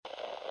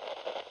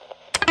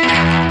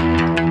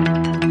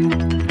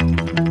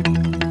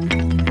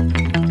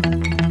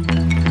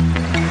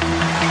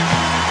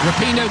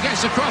Rio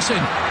gets the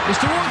crossing. It's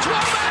towards Wombat.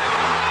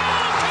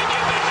 Oh, can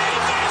you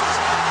believe this?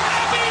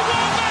 Abby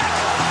Wombat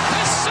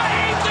has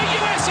saved the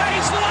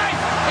USA's life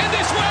in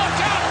this World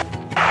Cup.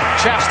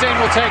 Chastain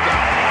will take it.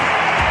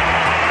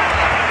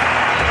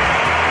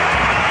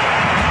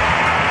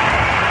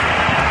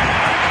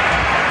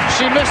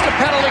 She missed a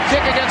penalty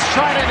kick against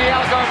China in the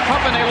Algarve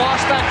Cup, and they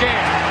lost that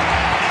game.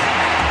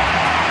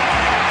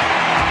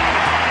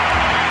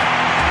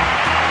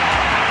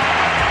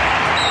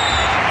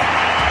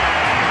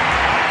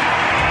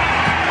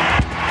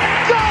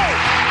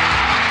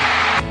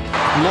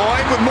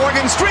 Lloyd with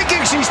Morgan streaking.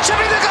 She's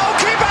chipping the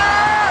goalkeeper!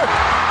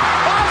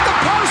 Off the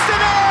post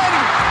and in!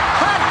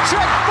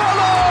 Hat-trick for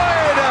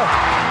Lloyd!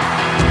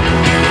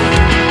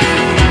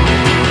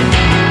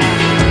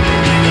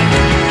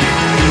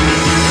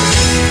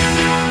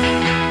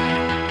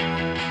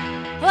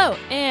 Hello,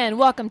 and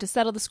welcome to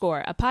Settle the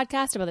Score, a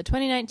podcast about the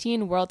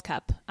 2019 World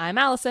Cup. I'm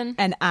Allison.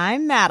 And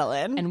I'm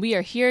Madeline. And we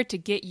are here to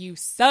get you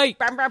psyched.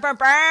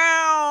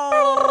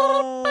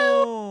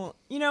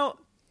 You know,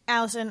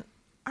 Allison,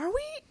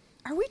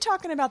 Are we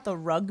talking about the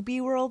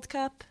Rugby World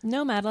Cup?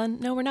 No, Madeline.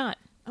 No, we're not.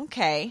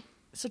 Okay.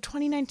 So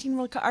 2019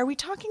 World Cup. Are we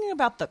talking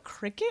about the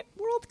Cricket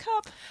World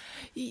Cup?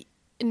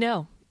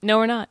 No,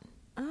 we're not.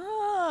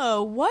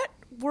 Oh, what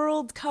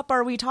World Cup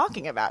are we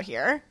talking about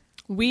here?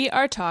 We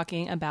are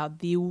talking about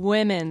the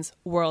Women's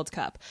World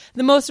Cup,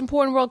 the most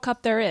important World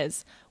Cup there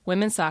is.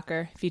 Women's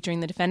soccer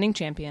featuring the defending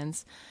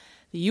champions,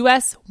 the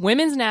U.S.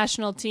 Women's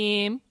National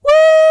Team.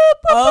 Whoop!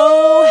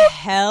 Oh,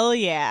 hell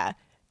yeah.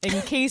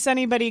 In case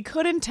anybody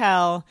couldn't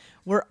tell,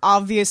 we're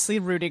obviously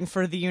rooting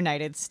for the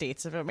United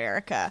States of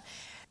America.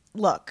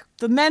 Look,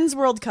 the Men's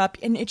World Cup,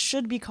 and it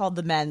should be called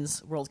the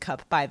Men's World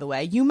Cup, by the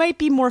way. You might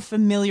be more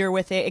familiar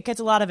with it. It gets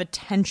a lot of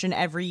attention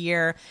every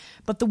year.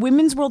 But the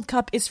Women's World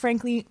Cup is,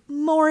 frankly,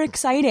 more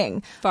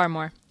exciting. Far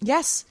more.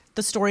 Yes,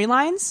 the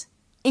storylines,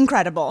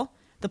 incredible.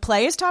 The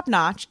play is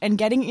top-notch, and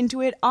getting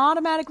into it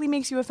automatically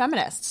makes you a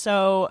feminist.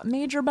 So,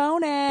 major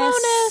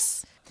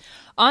bonus.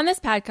 On this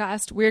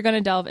podcast, we're going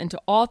to delve into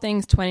all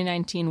things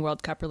 2019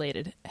 World Cup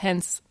related.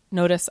 Hence,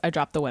 notice I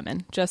dropped the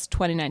women, just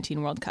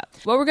 2019 World Cup.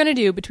 What we're going to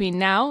do between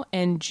now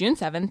and June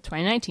 7th,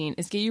 2019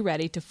 is get you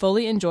ready to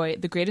fully enjoy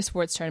the greatest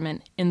sports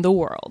tournament in the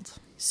world.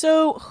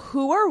 So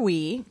who are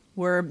we?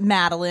 We're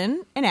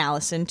Madeline and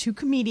Allison, two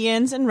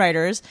comedians and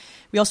writers.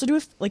 We also do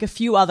a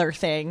few other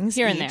things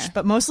here and there,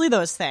 but mostly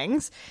those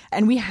things.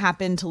 And we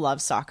happen to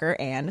love soccer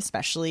and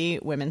especially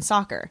women's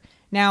soccer.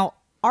 Now,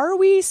 are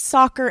we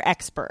soccer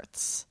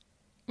experts?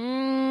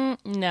 No,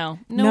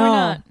 we're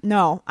not.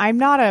 No, I'm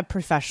not a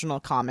professional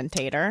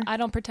commentator. I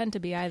don't pretend to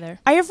be either.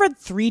 I have read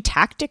 3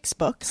 tactics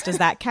books. Does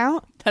that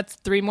count? That's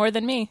 3 more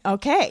than me.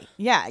 Okay.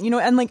 Yeah. You know,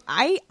 and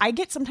I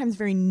get sometimes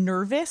very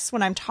nervous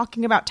when I'm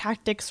talking about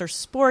tactics or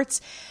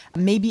sports.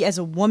 Maybe as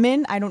a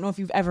woman, I don't know if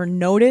you've ever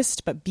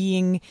noticed, but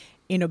being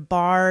in a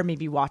bar,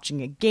 maybe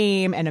watching a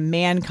game, and a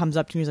man comes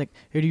up to me and he's like,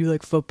 hey, do you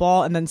like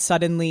football? And then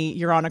suddenly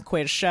you're on a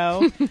quiz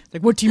show.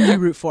 Like, what team do you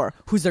root for?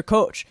 Who's their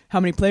coach? How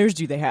many players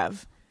do they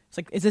have? It's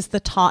like, is this the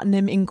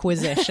Tottenham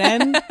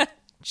Inquisition?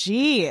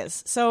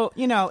 Jeez. So,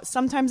 you know,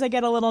 sometimes I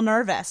get a little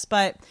nervous,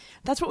 but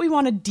that's what we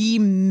want to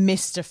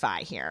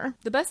demystify here.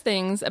 The best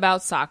things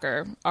about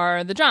soccer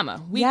are the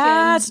drama. Week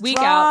yes, in, week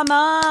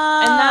drama.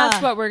 out. And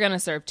that's what we're going to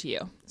serve to you.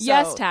 So,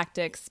 yes,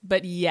 tactics,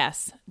 but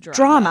yes, drama.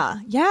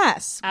 Drama,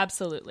 yes.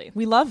 Absolutely.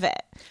 We love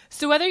it.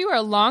 So whether you are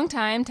a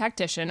longtime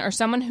tactician or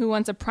someone who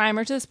wants a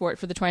primer to the sport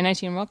for the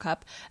 2019 World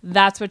Cup,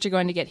 that's what you're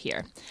going to get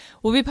here.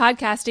 We'll be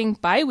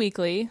podcasting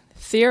bi-weekly,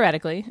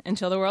 theoretically,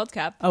 until the World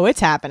Cup. Oh, it's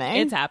happening.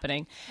 It's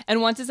happening.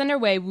 And once it's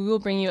underway, we will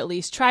bring you at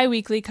least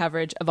tri-weekly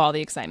coverage of all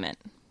the excitement.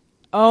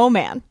 Oh,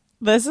 man.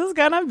 This is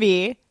going to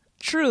be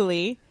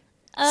truly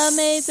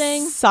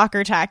amazing.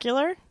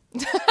 Soccer-tacular.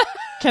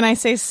 Can I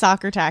say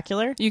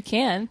soccer-tacular? You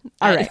can.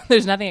 All right.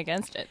 There's nothing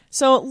against it.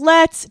 So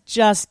let's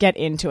just get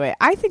into it.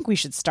 I think we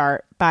should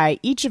start by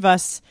each of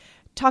us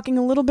talking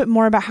a little bit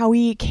more about how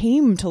we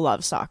came to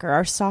love soccer,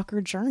 our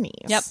soccer journeys.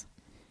 Yep.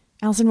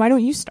 Allison, why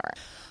don't you start?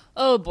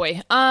 Oh, boy.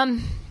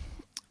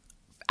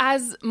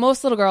 As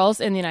most little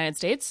girls in the United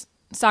States,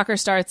 soccer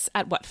starts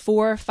at,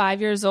 4 or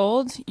 5 years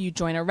old? You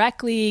join a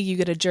rec league, you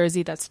get a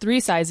jersey that's 3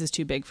 sizes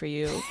too big for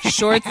you,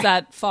 shorts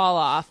that fall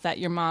off that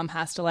your mom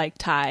has to,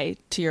 tie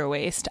to your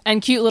waist,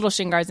 and cute little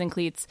shin guards and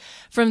cleats.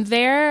 From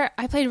there,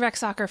 I played rec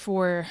soccer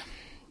for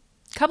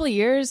a couple of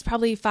years,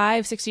 probably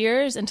 5-6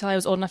 years, until I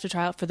was old enough to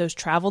try out for those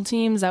travel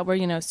teams that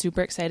were,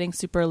 super exciting,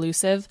 super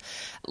elusive.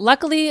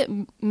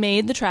 Luckily,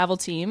 made the travel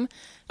team,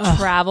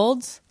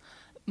 traveled.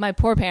 My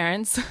poor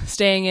parents,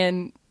 staying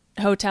in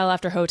hotel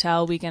after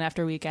hotel, weekend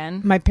after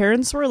weekend. My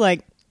parents were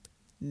like,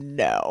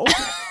 no.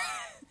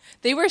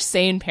 They were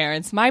sane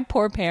parents. My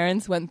poor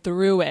parents went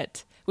through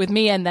it with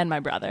me and then my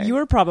brother. You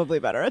were probably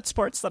better at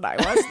sports than I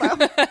was,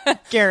 though.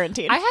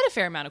 Guaranteed. I had a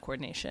fair amount of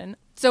coordination.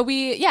 So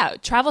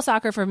travel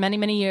soccer for many,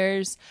 many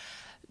years.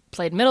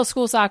 Played middle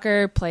school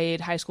soccer,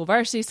 played high school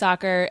varsity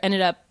soccer,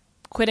 ended up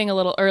quitting a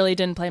little early,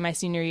 didn't play my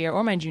senior year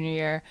or my junior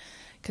year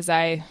because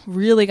I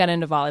really got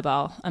into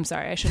volleyball. I'm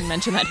sorry, I shouldn't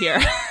mention that here.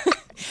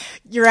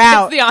 You're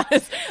out. That's the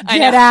honest. I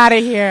Get know. out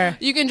of here.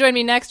 You can join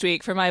me next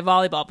week for my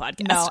volleyball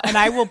podcast. No, and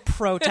I will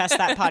protest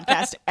that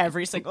podcast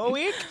every single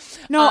week.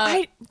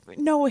 No,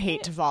 no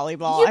hate to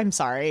volleyball. I'm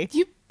sorry.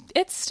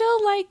 It's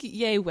still like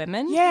yay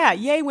women. Yeah,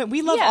 yay.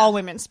 We love all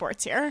women's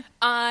sports here.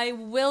 I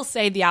will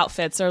say the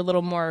outfits are a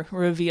little more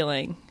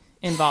revealing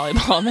in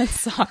volleyball than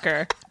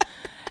soccer.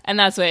 And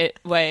that's the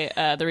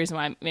reason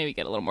why I maybe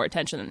get a little more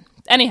attention.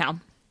 Anyhow,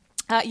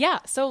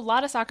 so a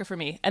lot of soccer for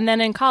me. And then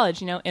in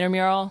college,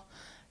 intramural,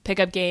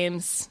 pickup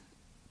games,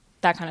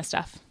 that kind of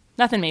stuff.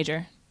 Nothing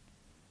major.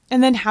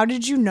 And then how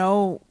did you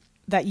know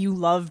that you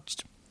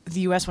loved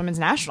the U.S. women's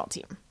national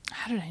team?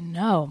 How did I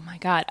know? My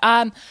God.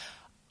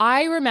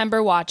 I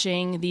remember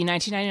watching the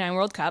 1999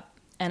 World Cup,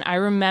 and I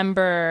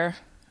remember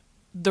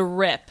the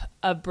rip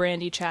of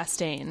Brandi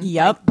Chastain.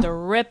 Yep. Like, the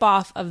rip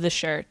off of the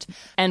shirt.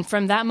 And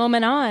from that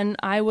moment on,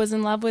 I was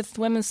in love with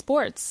women's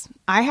sports.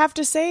 I have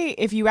to say,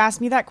 if you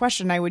asked me that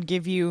question, I would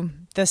give you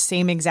the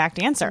same exact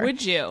answer.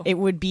 Would you? It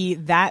would be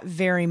that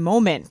very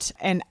moment.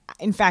 And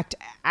in fact,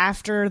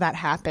 after that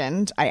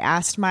happened, I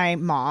asked my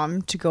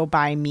mom to go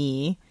buy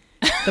me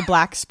the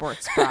black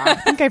sports bra. I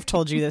think I've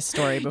told you this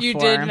story before. You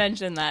did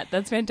mention that.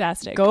 That's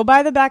fantastic. Go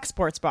buy the black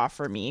sports bra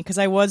for me, because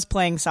I was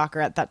playing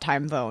soccer at that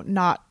time, though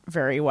not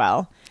very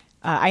well.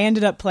 I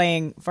ended up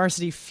playing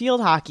varsity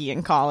field hockey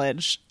in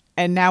college,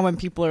 and now when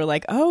people are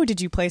like, "Oh,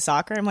 did you play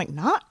soccer?" I'm like,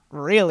 "Not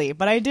really,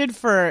 but I did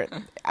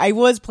I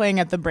was playing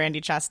at the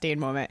Brandi Chastain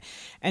moment."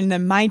 And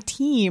then my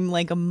team,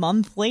 like a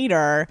month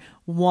later,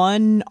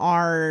 won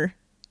our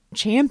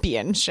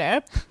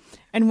championship.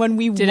 And when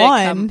we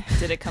won,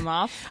 did it come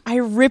off? I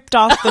ripped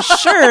off the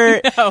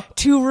shirt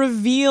to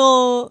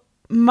reveal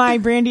my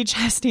Brandi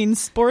Chastain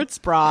sports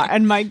bra,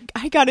 and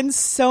I got in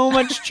so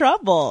much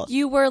trouble.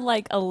 You were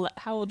like,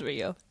 how old were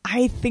you?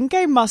 I think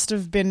I must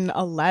have been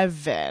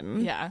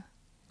 11. Yeah.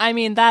 I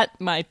mean, that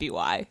might be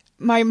why.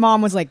 My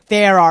mom was like,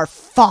 "There are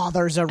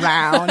fathers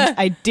around."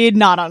 I did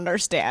not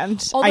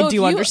understand. Although I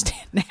do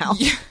understand now.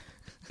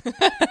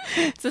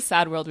 It's a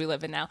sad world we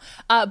live in now.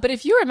 But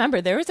if you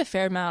remember, there was a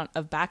fair amount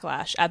of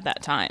backlash at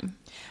that time.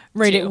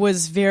 Right. too. It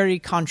was very It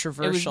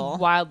controversial. was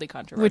wildly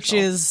controversial. Which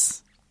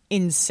is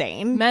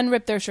insane. Men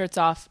ripped their shirts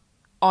off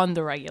on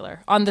the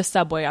regular. On the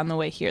subway on the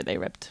way here,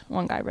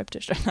 one guy ripped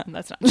his shirt.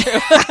 That's not true.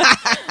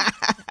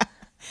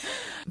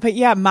 But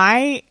yeah,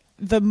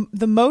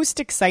 the most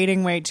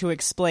exciting way to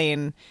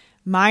explain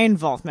my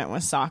involvement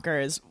with soccer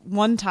is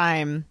one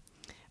time.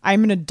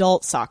 I'm an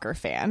adult soccer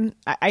fan.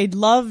 I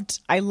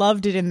loved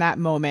it in that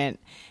moment,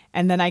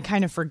 and then I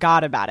kind of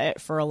forgot about it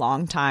for a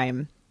long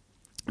time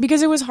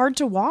because it was hard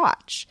to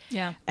watch.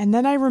 Yeah. And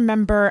then I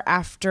remember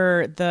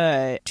after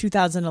the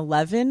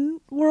 2011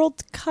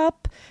 World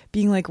Cup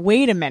being like,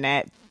 wait a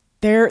minute,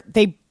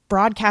 they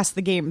broadcast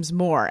the games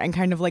more, and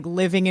kind of like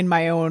living in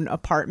my own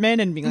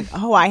apartment and being like,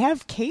 oh, I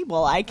have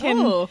cable. I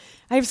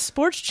have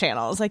sports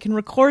channels. I can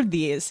record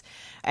these.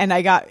 And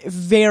I got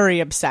very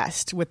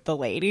obsessed with the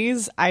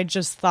ladies. I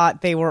just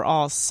thought they were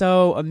all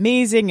so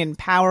amazing and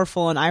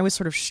powerful. And I was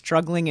sort of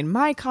struggling in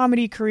my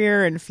comedy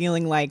career and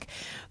feeling like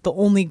the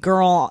only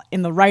girl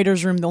in the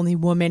writer's room, the only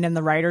woman in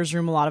the writer's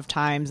room a lot of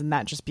times, and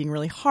that just being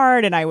really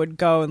hard. And I would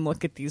go and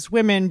look at these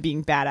women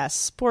being badass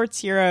sports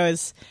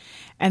heroes.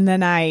 And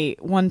then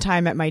one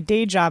time at my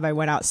day job, I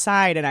went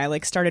outside and I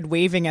like started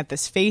waving at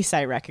this face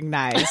I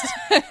recognized.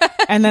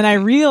 And then I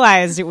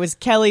realized it was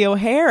Kelly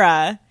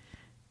O'Hara,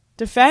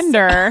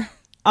 defender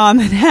on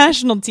the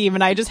national team,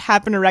 and I just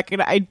happened to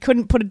recognize. I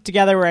couldn't put it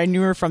together where I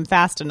knew her from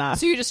fast enough.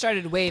 So you just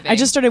started waving. I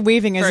just started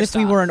waving as if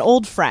we were an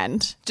old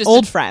friend, just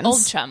old friends,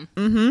 old chum.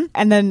 Mm-hmm.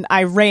 And then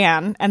I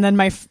ran, and then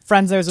my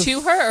friends I was with,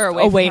 to her or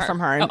away from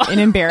her in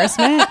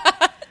embarrassment.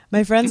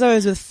 My friends I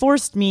was with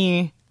forced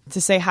me to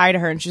say hi to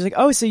her, and she's like,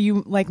 "Oh, so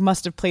you like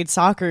must have played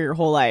soccer your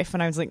whole life?"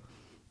 And I was like,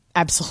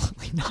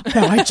 "Absolutely not.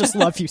 No, I just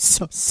love you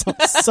so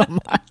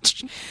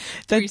much."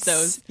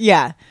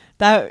 Yeah.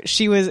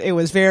 It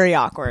was very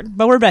awkward,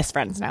 but we're best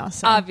friends now.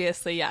 So.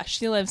 Obviously, yeah.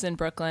 She lives in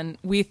Brooklyn.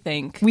 We're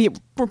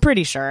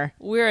pretty sure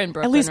we're in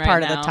Brooklyn at least right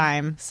part now. of the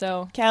time.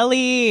 So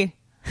Kelly,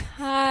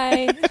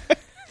 hi.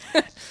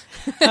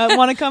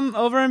 Want to come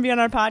over and be on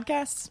our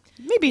podcast?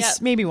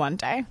 Maybe one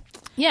day.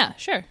 Yeah,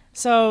 sure.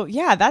 So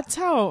yeah,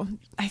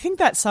 I think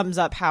that sums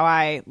up how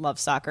I love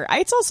soccer.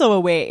 It's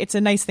also it's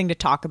a nice thing to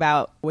talk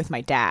about with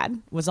my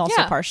dad. Was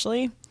also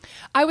partially.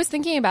 I was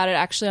thinking about it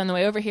actually on the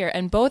way over here,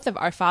 and both of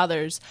our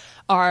fathers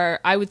are,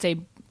 I would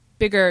say,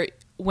 bigger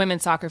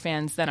women's soccer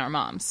fans than our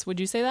moms. Would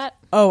you say that?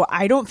 Oh,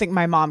 I don't think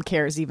my mom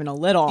cares even a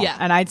little. Yeah.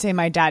 And I'd say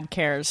my dad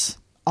cares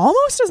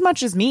almost as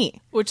much as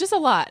me. Which is a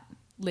lot,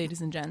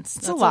 ladies and gents.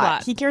 That's a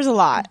lot. He cares a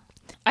lot.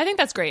 I think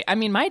that's great. I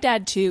mean, my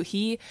dad too,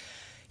 he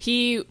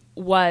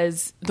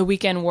was the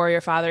weekend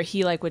warrior father.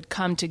 He would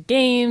come to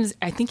games.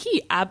 I think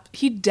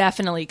he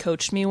definitely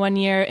coached me one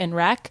year in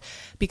rec,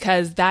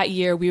 because that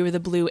year we were the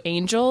Blue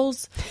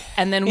Angels,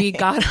 and then we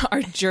got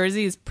our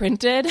jerseys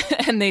printed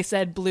and they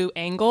said Blue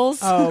Angles.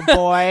 Oh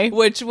boy.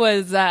 Which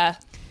was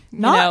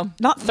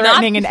not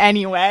threatening in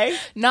any way.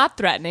 Not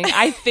threatening.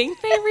 I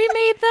think they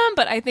remade them,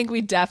 but I think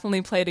we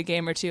definitely played a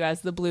game or two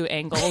as the Blue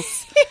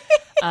Angles.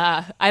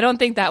 I don't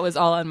think that was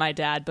all on my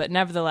dad, but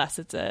nevertheless,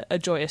 it's a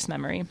joyous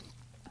memory.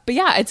 But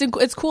yeah,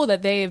 it's cool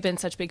that they have been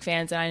such big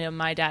fans, and I know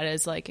my dad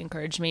has like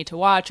encouraged me to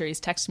watch, or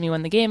he's texted me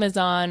when the game is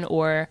on,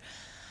 or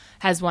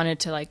has wanted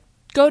to like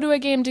go to a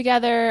game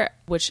together,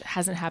 which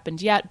hasn't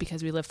happened yet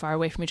because we live far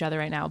away from each other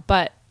right now.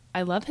 But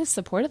I love his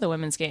support of the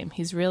women's game.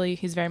 He's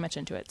very much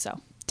into it. So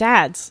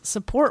Dads,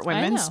 support I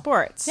know. women's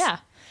sports. Yeah.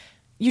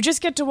 You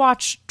just get to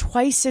watch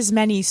twice as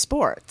many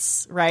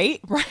sports, right?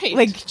 Right.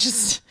 Like,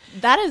 just...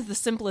 That is the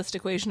simplest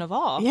equation of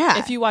all. Yeah.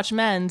 If you watch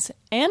men's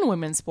and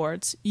women's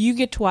sports, you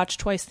get to watch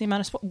twice the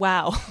amount of sport.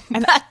 Wow.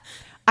 And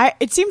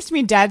it seems to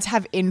me dads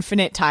have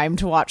infinite time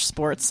to watch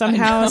sports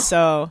somehow, know.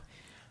 so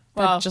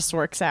Well, that just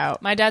works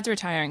out. my dad's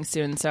retiring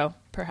soon, so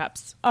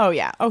perhaps. Oh,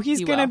 yeah. Oh, he's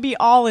He going to will. be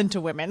all into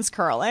women's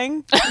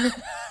curling.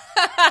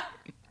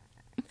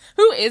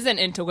 Who isn't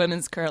into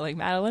women's curling,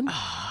 Madeline?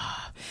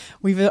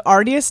 We've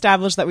already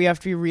established that we have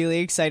to be really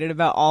excited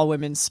about all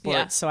women's sports,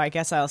 Yeah. so I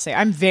guess I'll say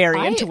I'm very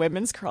I- into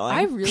women's curling.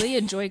 I really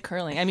enjoy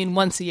curling. I mean,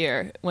 once a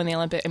year when the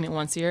Olympic. I mean,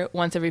 once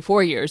every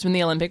 4 years when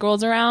the Olympic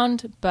rolls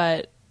around.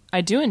 But I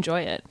do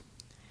enjoy it.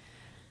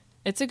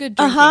 It's a good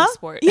drinking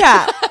sport.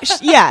 Yeah.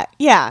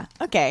 Yeah.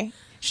 Okay.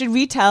 Should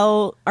we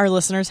tell our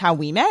listeners how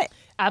we met?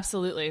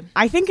 Absolutely.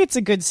 I think it's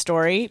a good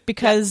story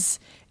because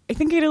I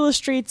think it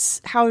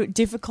illustrates how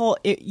difficult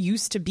it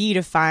used to be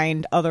to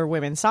find other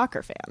women's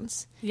soccer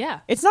fans. Yeah.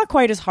 It's not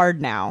quite as hard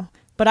now,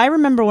 but I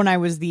remember when I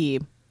was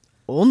the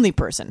only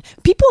person.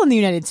 People in the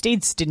United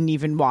States didn't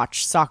even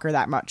watch soccer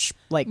that much,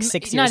 like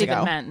 6 years Not ago.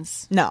 even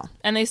men's. No.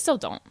 And they still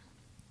don't.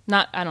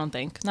 I don't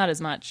think. Not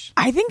as much.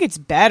 I think it's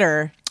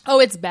better. Oh,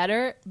 it's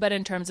better, but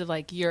in terms of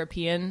like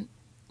European,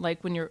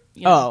 like when you're,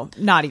 you know, Oh,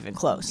 not even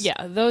close.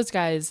 yeah, those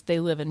guys, they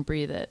live and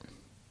breathe it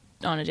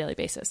on a daily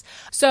basis.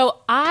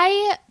 So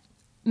I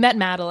met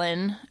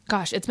Madeline,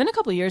 gosh, it's been a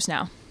couple of years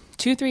now.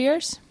 2-3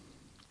 years?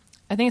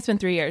 I think it's been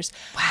 3 years.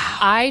 Wow.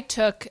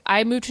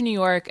 I moved to New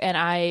York and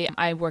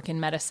I work in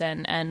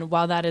medicine. And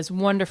while that is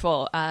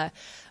wonderful, I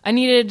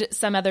needed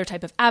some other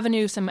type of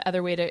avenue, some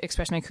other way to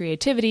express my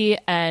creativity.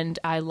 And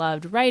I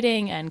loved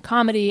writing and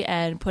comedy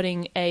and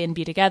putting A and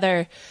B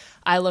together.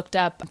 I looked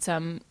up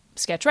some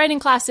sketch writing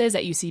classes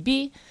at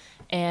UCB.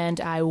 And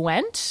I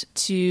went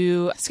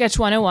to Sketch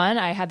 101.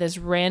 I had this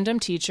random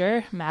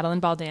teacher,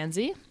 Madeline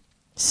Baldanzi.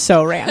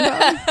 So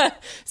random.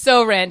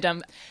 So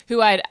random,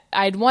 who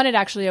I'd wanted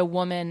actually a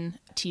woman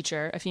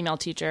teacher, a female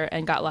teacher,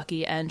 and got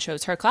lucky and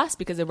chose her class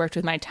because it worked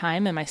with my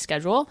time and my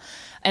schedule.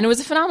 And it was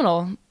a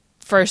phenomenal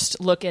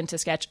first look into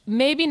sketch.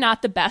 Maybe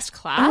not the best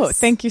class. Oh,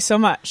 thank you so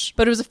much.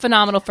 But it was a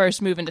phenomenal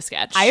first move into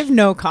sketch. I have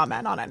no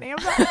comment on any of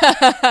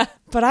that.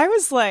 But I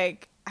was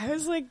like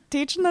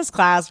teaching this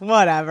class,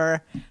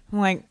 whatever. I'm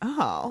like,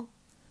 oh,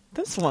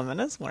 this woman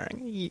is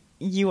wearing a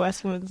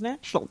U.S. women's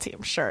national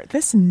team shirt.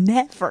 This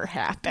never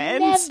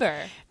happens. Never.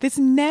 This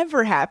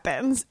never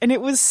happens. And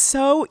it was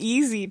so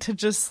easy to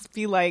just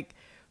be like,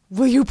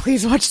 will you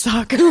please watch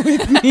soccer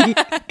with me?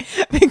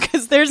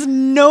 Because there's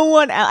no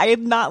one. I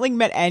had not like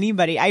met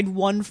anybody. I had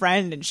one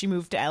friend and she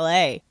moved to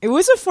L.A. It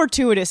was a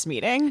fortuitous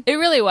meeting. It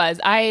really was.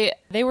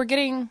 They were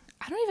getting,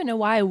 I don't even know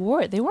why I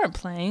wore it. They weren't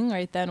playing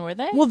right then, were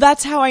they? Well,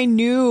 that's how I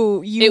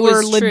knew you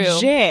were legit.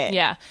 True.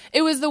 Yeah,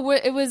 it was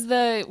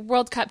the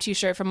World Cup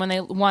T-shirt from when they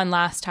won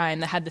last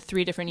time that had the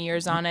 3 different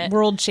years on it.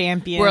 World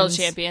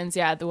champions.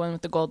 Yeah, the one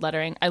with the gold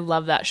lettering. I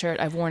love that shirt.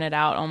 I've worn it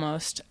out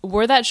almost.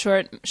 Wore that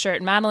shirt.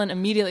 Madeline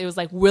immediately was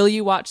like, "Will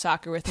you watch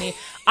soccer with me?"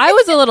 I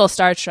was a little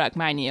starstruck,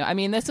 mind you. I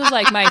mean, this was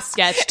like my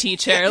sketch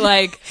teacher.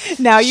 Like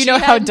Now you know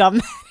how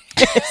dumb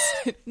that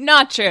is.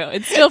 Not true.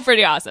 It's still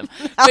pretty awesome.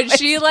 But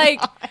she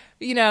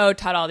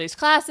taught all these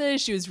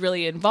classes. She was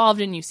really involved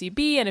in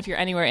UCB. And if you're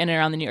anywhere in and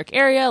around the New York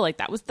area, like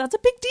that's a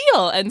big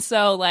deal. And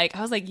so like,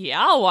 I was like,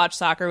 yeah, I'll watch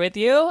soccer with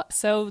you.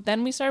 So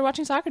then we started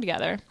watching soccer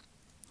together.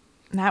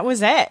 That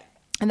was it.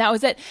 And that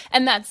was it.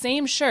 And that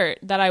same shirt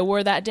that I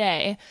wore that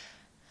day,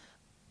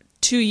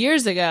 2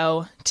 years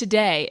ago,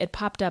 today, it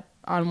popped up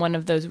on one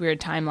of those weird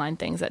timeline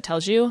things that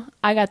tells you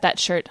I got that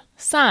shirt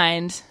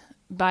signed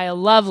by a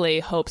lovely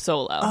Hope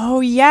Solo.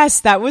 Oh,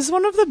 yes. That was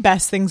one of the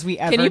best things we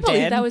ever did. Can you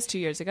believe that was 2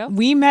 years ago?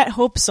 We met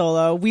Hope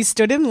Solo. We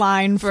stood in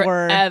line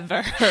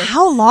Forever.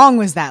 How long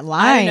was that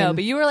line? I don't know,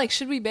 but you were like,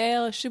 should we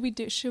bail? Should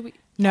we?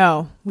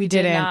 No, we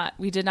didn't.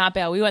 We did not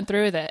bail. We went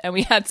through with it, and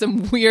we had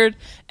some weird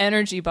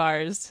energy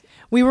bars.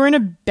 We were in a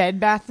Bed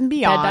Bath & Beyond.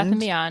 Bed Bath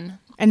 & Beyond.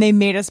 And they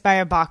made us buy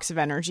a box of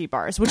energy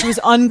bars, which was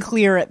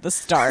unclear at the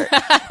start.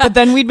 But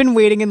then we'd been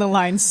waiting in the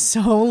line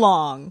so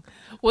long.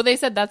 Well, they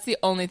said that's the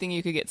only thing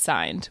you could get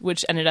signed,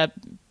 which ended up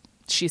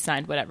she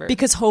signed whatever.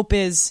 Because Hope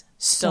is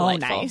so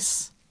Delightful.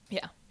 nice.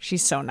 Yeah.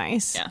 She's so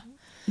nice. Yeah.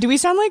 Do we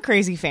sound like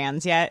crazy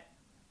fans yet?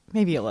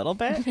 Maybe a little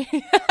bit.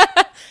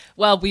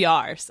 Well, we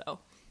are, so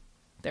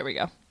there we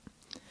go.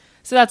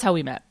 So that's how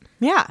we met.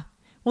 Yeah.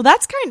 Well,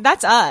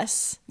 that's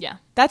us. Yeah.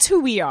 That's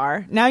who we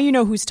are. Now you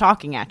know who's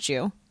talking at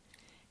you.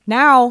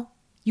 Now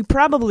you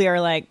probably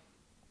are like,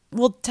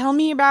 well, tell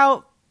me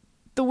about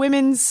the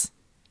women's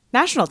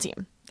national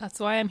team. That's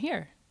why I'm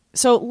here.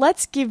 So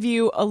let's give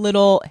you a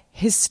little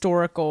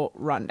historical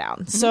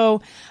rundown.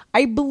 So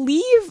I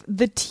believe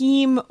the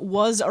team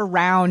was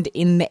around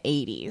in the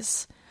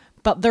 80s,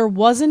 but there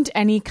wasn't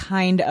any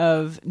kind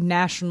of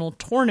national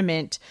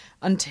tournament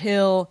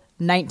until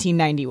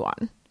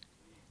 1991.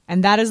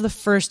 And that is the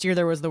first year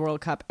there was the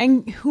World Cup.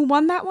 And who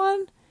won that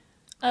one?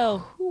 Oh,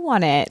 Who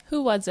won it?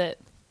 who was it?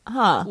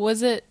 Huh.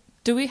 Was it?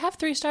 Do we have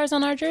 3 stars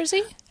on our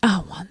jersey?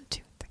 Oh, 1,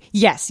 2, 3.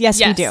 Yes,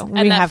 we do. And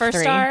we that have first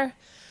 3. star,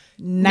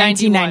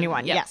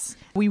 1991, Yep. yes.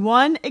 We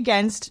won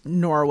against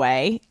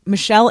Norway.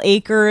 Michelle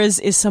Akers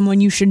is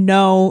someone you should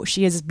know.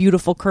 She has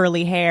beautiful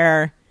curly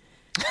hair.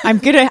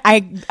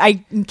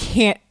 I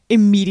can't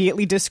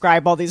immediately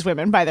describe all these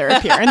women by their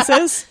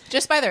appearances.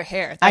 just by their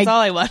hair. That's all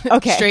I want.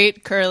 Okay.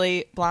 Straight,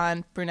 curly,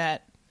 blonde,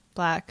 brunette,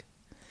 black.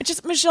 It's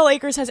just Michelle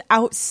Akers has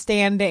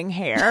outstanding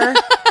hair.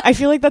 I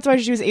feel like that's why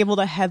she was able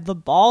to head the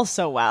ball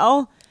so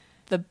well.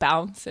 The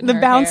bounce in The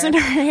her bounce hair. in her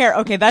hair.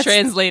 Okay, that's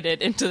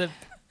Translated into the...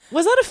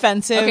 was that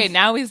offensive? Okay,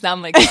 now we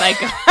sound like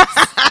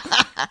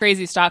psychos.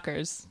 Crazy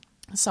stalkers.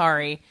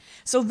 Sorry.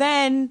 So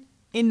then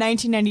in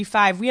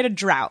 1995, we had a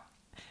drought.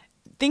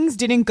 Things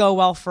didn't go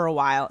well for a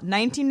while.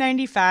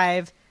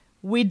 1995,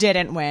 we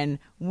didn't win.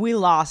 We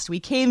lost. We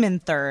came in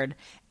third.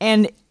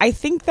 And I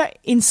think that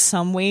in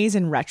some ways,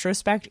 in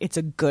retrospect, it's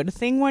a good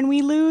thing when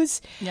we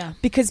lose. Yeah.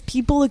 Because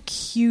people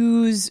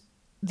accuse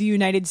the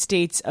United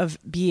States of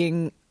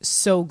being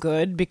so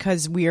good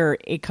because we are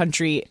a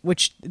country,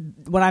 which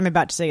what I'm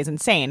about to say is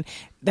insane,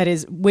 that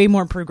is way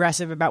more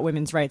progressive about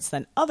women's rights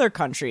than other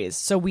countries.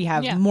 So we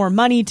have more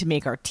money to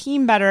make our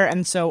team better,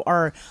 and so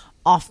are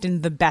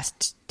often the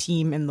best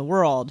team in the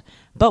world.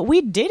 But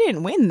we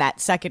didn't win that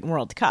second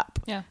World Cup.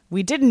 Yeah.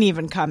 We didn't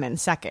even come in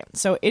second.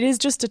 So it is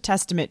just a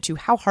testament to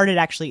how hard it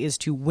actually is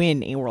to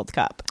win a World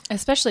Cup.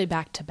 Especially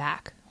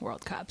back-to-back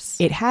World Cups.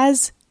 It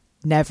has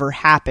never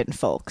happened,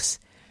 folks.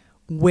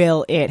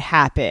 Will it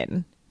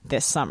happen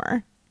this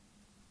summer?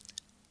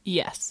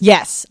 Yes. Yes.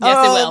 Yes,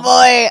 oh, it will.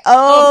 Boy.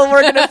 Oh,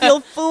 we're going to feel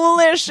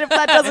foolish if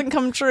that doesn't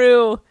come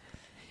true.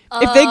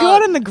 If they go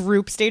out in the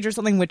group stage or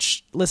something,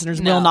 which listeners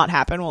No. will not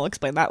happen, we'll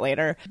explain that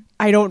later.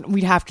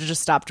 We'd have to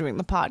just stop doing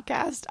the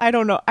podcast. I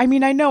don't know. I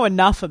mean, I know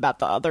enough about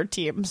the other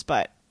teams,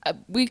 but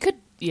We could,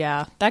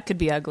 that could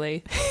be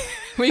ugly.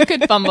 We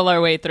could fumble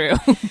our way through.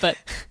 But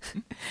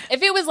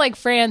if it was like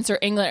France or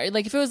England, or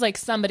like if it was like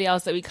somebody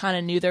else that we kind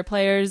of knew their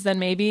players, then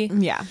maybe.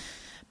 yeah.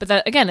 But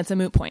that, again, it's a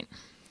moot point.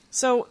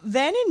 So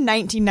then in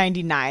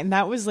 1999,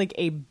 that was like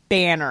a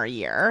banner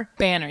year.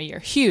 Banner year.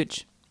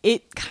 Huge.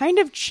 It kind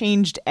of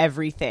changed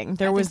everything.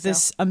 There was think so.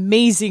 this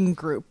amazing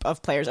group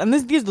of players, and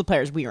these are the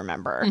players we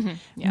remember.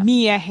 yeah.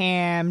 Mia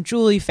Hamm,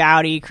 Julie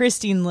Foudy,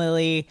 Christine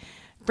Lilly,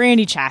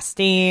 Brandi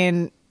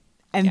Chastain,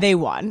 and they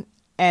won.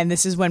 And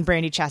this is when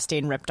Brandi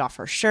Chastain ripped off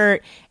her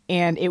shirt,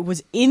 and it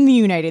was in the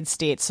United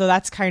States, so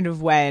that's kind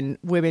of when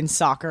women's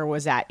soccer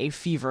was at a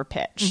fever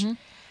pitch.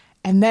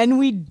 And then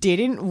we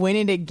didn't win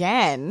it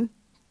again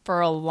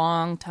For a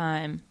long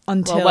time.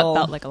 Until- what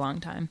felt like a long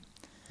time.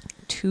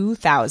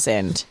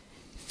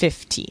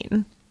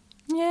 2015.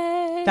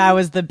 Yay. That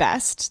was the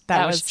best.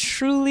 That was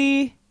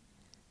truly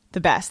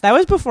the best. That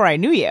was before I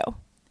knew you.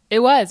 It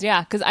was,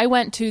 yeah. Because I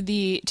went to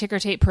the ticker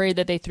tape parade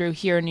that they threw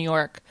here in New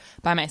York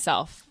by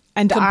myself.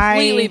 And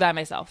completely by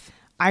myself.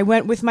 I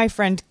went with my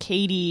friend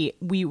Katie.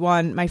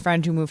 My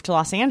friend who moved to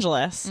Los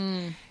Angeles.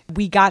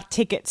 We got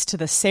tickets to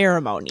the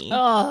ceremony.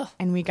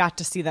 And we got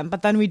to see them.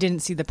 But then we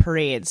didn't see the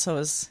parade. So it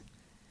was...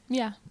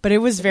 Yeah. But it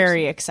was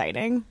very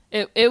exciting.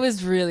 It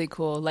was really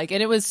cool. Like,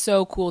 and it was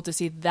so cool to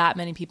see that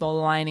many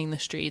people lining the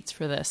streets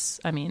for this.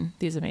 I mean,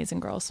 these amazing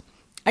girls.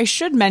 I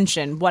should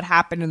mention what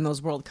happened in those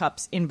World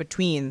Cups in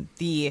between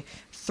the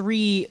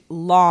 3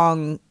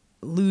 long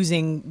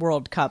losing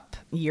World Cup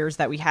years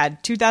that we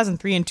had,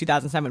 2003 and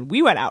 2007.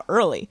 We went out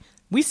early.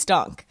 We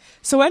stunk.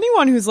 So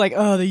anyone who's like,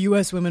 oh, the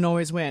U.S. women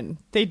always win,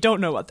 they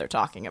don't know what they're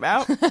talking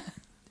about.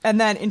 And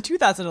then in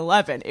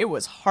 2011, it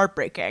was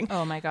heartbreaking.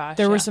 Oh, my gosh.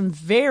 There were some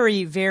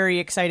very, very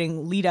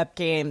exciting lead-up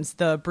games.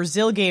 The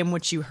Brazil game,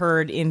 which you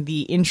heard in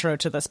the intro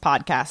to this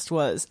podcast,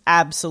 was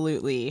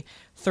absolutely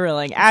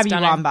thrilling. Abby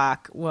Stunning.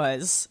 Wambach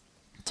was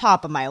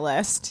top of my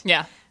list.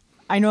 Yeah.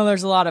 I know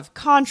there's a lot of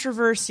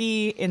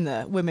controversy in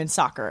the women's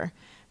soccer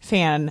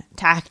fan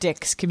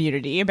tactics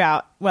community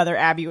about whether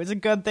Abby was a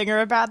good thing or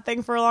a bad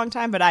thing for a long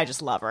time, but I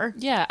just love her.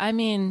 Yeah, I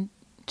mean,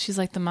 she's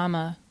like the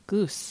mama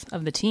goose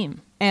of the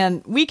team.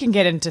 And we can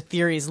get into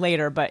theories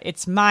later, but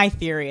it's my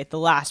theory at the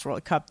last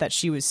World Cup that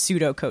she was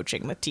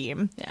pseudo-coaching the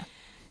team. Yeah.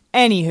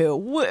 Anywho,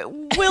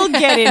 we'll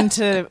get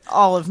into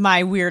all of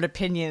my weird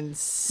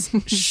opinions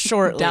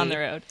shortly. Down the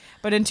road.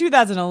 But in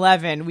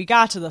 2011, we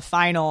got to the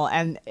final,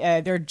 and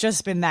there had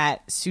just been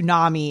that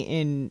tsunami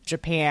in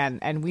Japan,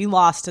 and we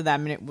lost to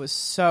them, and it was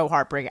so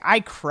heartbreaking. I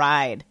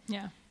cried.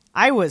 Yeah.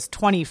 I was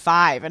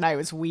 25, and I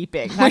was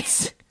weeping.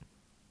 That's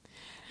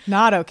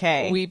not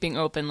okay. Weeping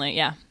openly,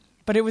 yeah.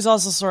 But it was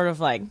also sort of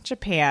like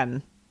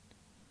Japan.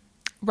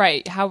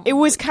 Right. How It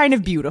was kind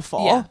of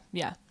beautiful. Yeah.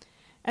 Yeah.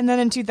 And then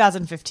in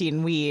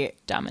 2015, we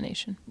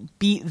Domination.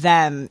 beat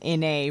them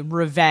in a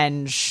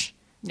revenge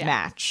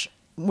match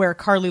where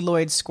Carly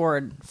Lloyd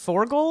scored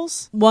 4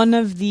 goals. One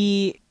of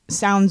the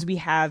sounds we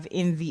have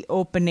in the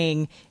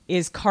opening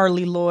is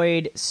Carly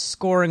Lloyd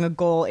scoring a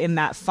goal in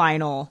that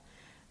final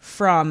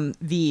from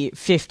the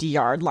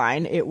 50-yard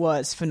line. It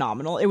was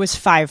phenomenal. It was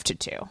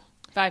 5-2.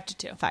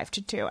 5-2.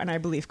 5-2, and I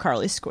believe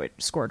Carly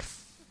scored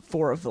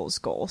 4 of those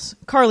goals.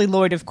 Carly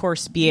Lloyd, of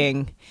course,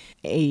 being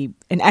an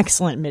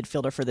excellent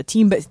midfielder for the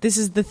team, but this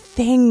is the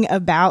thing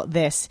about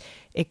this.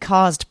 It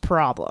caused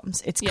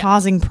problems. It's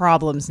causing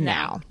problems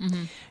now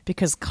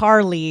because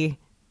Carly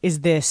is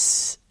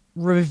this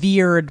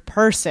revered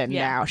person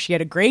now. She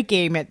had a great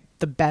game at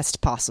the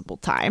best possible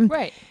time.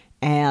 Right.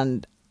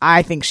 And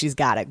I think she's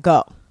got to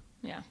go.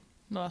 Yeah.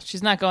 Well,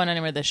 she's not going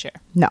anywhere this year.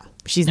 No,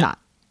 she's not.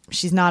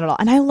 She's not at all.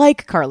 And I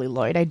like Carly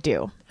Lloyd. I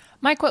do.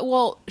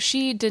 Well,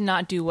 she did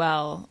not do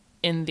well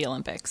in the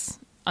Olympics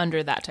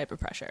under that type of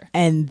pressure.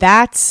 And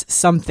that's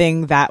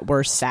something that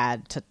we're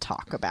sad to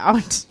talk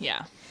about.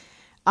 Yeah.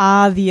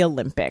 The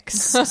Olympics.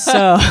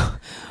 So,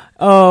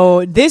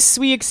 this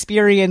we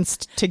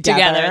experienced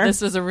together.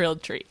 This was a real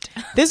treat.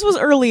 This was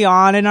early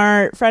on in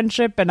our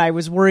friendship, and I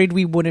was worried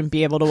we wouldn't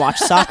be able to watch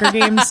soccer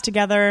games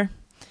together.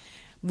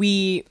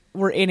 We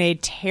were in a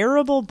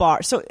terrible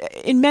bar. So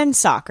in men's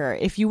soccer,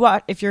 if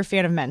you're a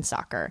fan of men's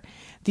soccer,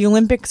 the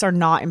Olympics are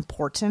not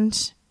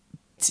important.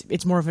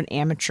 It's more of an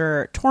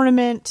amateur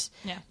tournament.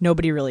 Yeah.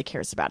 Nobody really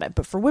cares about it.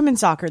 But for women's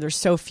soccer, there's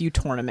so few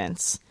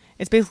tournaments.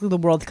 It's basically the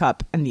World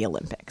Cup and the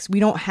Olympics. We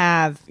don't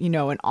have,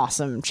 an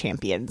awesome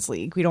Champions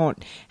League. We don't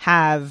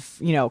have,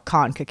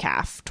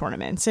 CONCACAF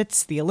tournaments.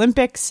 It's the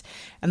Olympics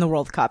and the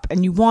World Cup.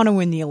 And you want to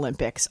win the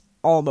Olympics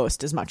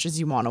almost as much as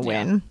you want to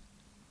win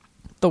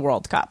the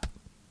World Cup.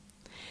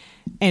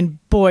 And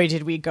boy,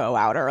 did we go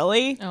out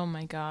early. Oh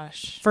my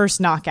gosh.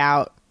 First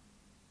knockout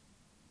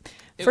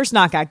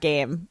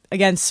game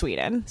against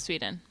Sweden.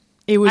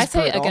 It was I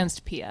say brutal.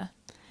 against Pia.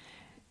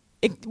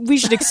 We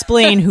should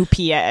explain who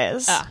Pia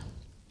is.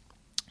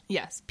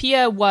 Yes.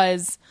 Pia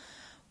was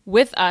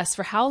with us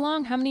for how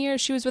long? How many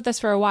years? She was with us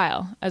for a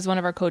while as one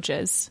of our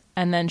coaches.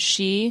 And then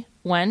she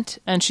went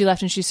and she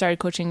left and she started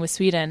coaching with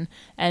Sweden.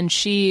 And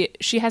she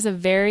has a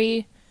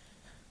very...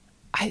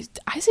 I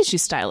say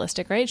she's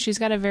stylistic, right? She's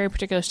got a very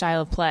particular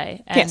style of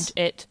play. And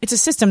yes. It's a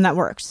system that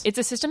works. It's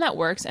a system that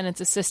works, and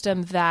it's a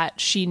system that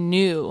she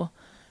knew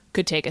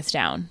could take us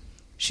down.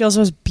 She also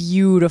has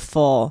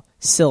beautiful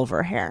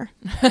silver hair.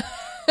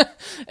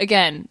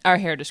 Again, our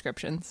hair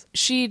descriptions.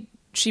 She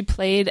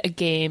played a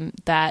game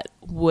that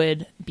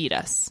would beat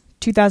us.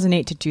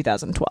 2008 to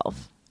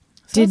 2012.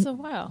 So that's a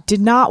while. Did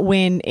not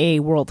win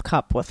a World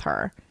Cup with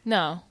her.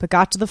 No. But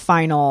got to the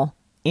final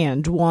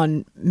and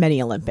won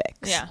many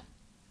Olympics. Yeah.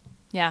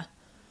 Yeah.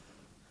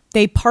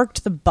 They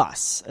parked the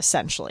bus,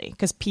 essentially,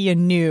 because Pia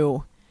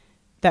knew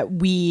that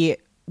we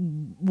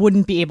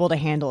wouldn't be able to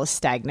handle a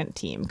stagnant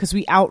team because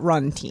we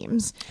outrun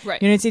teams. Right.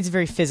 The United States is a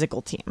very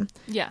physical team.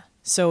 Yeah.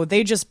 So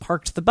they just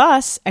parked the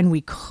bus and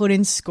we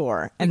couldn't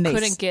score. And they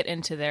couldn't get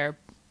into their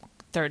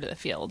third of the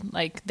field.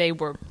 Like, they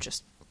were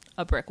just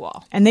a brick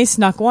wall. And they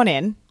snuck one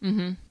in.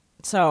 Mm-hmm.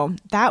 So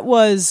that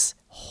was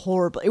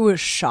horrible. It was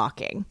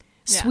shocking.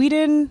 Yeah.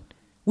 Sweden...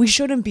 We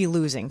shouldn't be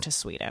losing to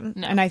Sweden.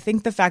 No. And I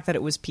think the fact that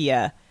it was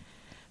Pia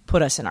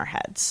put us in our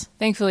heads.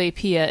 Thankfully,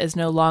 Pia is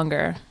no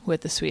longer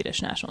with the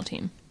Swedish national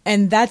team.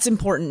 And that's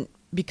important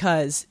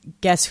because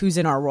guess who's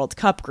in our World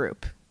Cup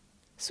group?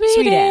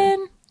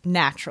 Sweden.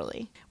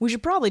 Naturally. We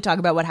should probably talk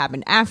about what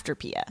happened after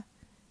Pia.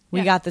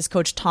 We got this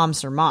coach, Tom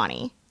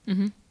Sermanni,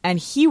 and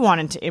he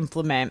wanted to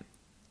implement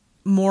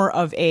more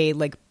of a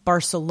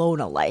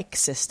Barcelona-like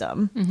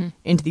system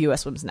into the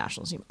U.S. women's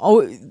national team.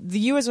 Oh, the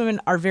U.S.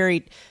 women are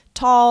very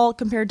tall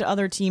compared to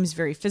other teams,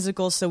 very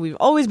physical. So we've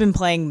always been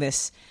playing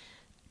this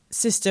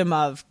system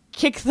of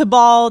kick the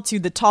ball to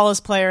the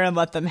tallest player and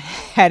let them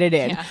head it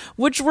in,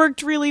 which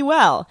worked really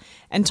well.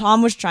 And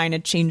Tom was trying to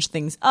change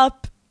things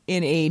up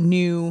in a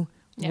new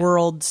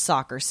world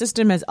soccer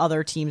system as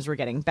other teams were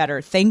getting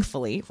better,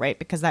 thankfully, right?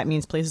 Because that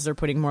means places are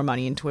putting more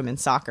money into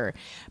women's soccer.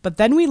 But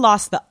then we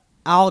lost the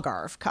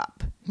Algarve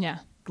Cup. Yeah.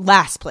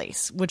 Last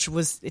place, which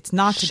was, it's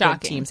not to shocking.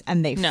 Good teams,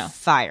 and they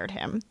fired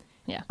him.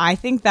 Yeah. I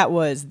think that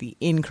was the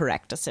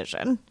incorrect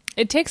decision.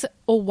 It takes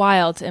a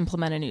while to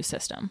implement a new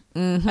system.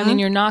 Mm-hmm. I mean,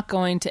 you're not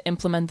going to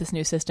implement this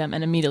new system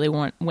and immediately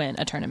win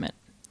a tournament.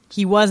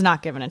 He was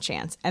not given a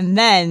chance. And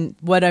then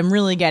what I'm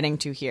really getting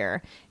to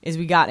here is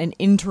we got an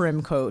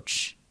interim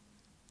coach,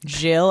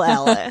 Jill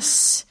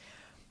Ellis.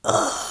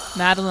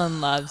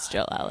 Madeline loves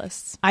Jill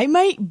Ellis. I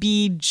might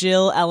be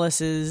Jill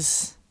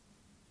Ellis's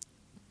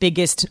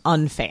biggest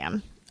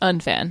unfan.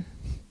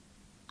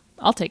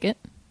 I'll take it.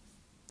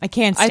 I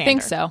can't stand I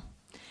think her. so.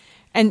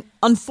 And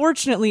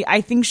unfortunately,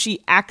 I think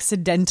she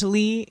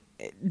accidentally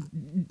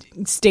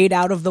stayed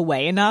out of the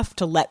way enough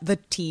to let the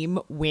team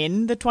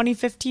win the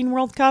 2015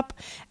 World Cup,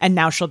 and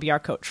now she'll be our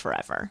coach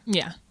forever.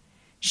 Yeah.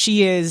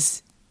 She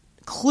is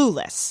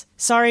clueless.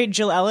 Sorry,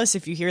 Jill Ellis,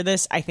 if you hear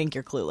this, I think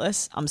you're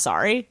clueless. I'm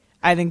sorry.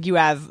 I think you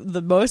have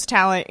the most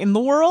talent in the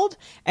world,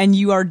 and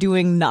you are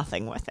doing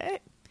nothing with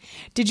it.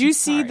 Did you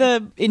see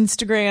the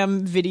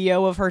Instagram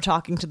video of her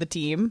talking to the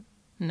team?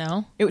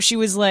 No. She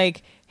was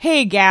like,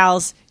 hey,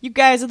 gals, you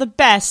guys are the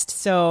best,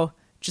 so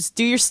just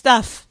do your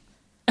stuff.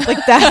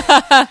 Like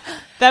that.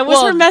 That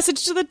was her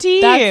message to the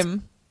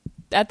team.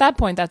 At that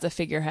point, that's a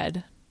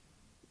figurehead.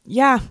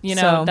 Yeah.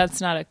 That's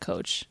not a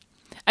coach.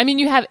 I mean,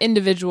 you have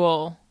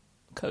individual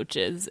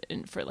coaches,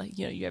 and for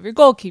you have your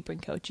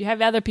goalkeeping coach, you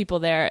have other people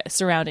there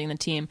surrounding the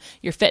team,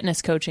 your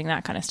fitness coaching,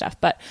 that kind of stuff.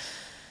 But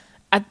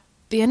at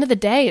the end of the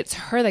day, it's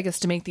her that gets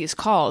to make these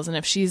calls. And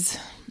if she's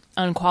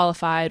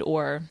unqualified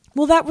or...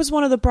 Well, that was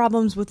one of the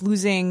problems with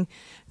losing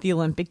the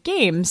Olympic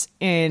Games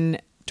in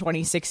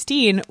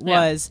 2016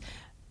 was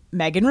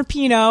Megan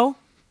Rapinoe,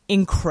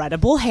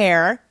 incredible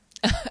hair.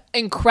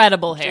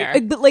 Incredible hair.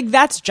 But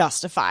that's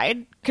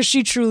justified because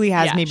she truly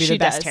has maybe the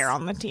best does. hair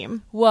on the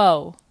team.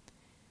 Whoa.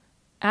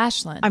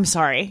 Ashlyn. I'm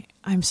sorry.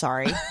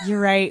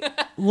 You're right.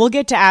 We'll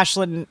get to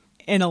Ashlyn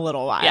in a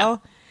little while. Yeah.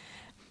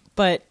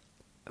 But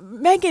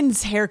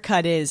Megan's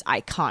haircut is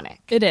iconic.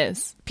 It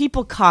is.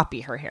 People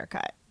copy her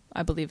haircut.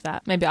 I believe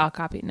that. Maybe I'll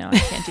copy. No, I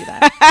can't do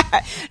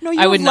that. No, you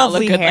I have would not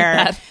lovely look good hair.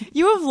 like that.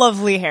 You have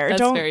lovely hair.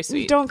 That's very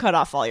sweet. Don't cut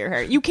off all your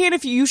hair. You can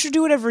if you should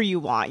do whatever you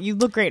want. You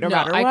look great no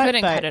matter what. I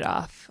couldn't cut it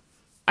off.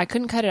 I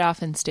couldn't cut it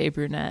off and stay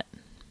brunette.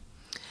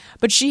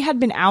 But she had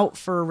been out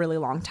for a really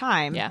long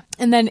time. Yeah.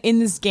 And then in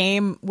this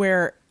game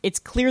where it's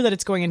clear that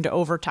it's going into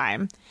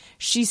overtime,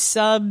 she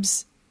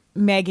subs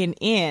Megan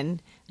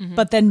in,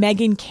 but then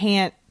Megan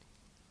can't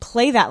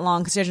play that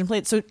long because she hasn't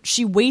played. So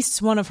she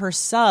wastes one of her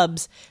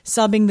subs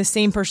subbing the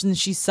same person that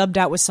she subbed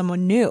out with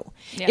someone new.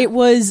 Yeah. It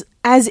was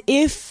as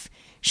if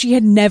she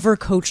had never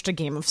coached a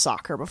game of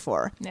soccer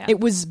before. Yeah. It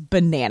was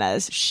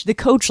bananas. The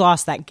coach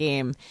lost that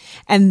game.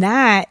 And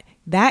that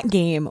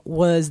game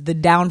was the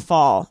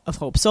downfall of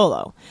Hope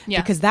Solo.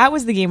 Yeah. Because that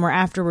was the game where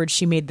afterwards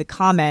she made the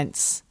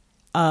comments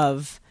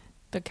of...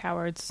 The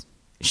cowards.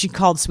 She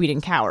called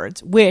Sweden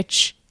cowards,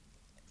 which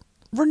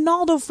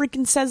Ronaldo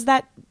freaking says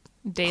that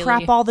Daily.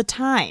 crap all the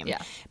time.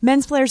 Yeah.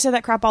 Men's players say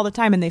that crap all the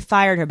time and they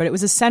fired her, but it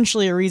was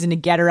essentially a reason to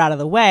get her out of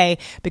the way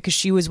because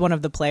she was one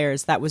of the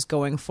players that was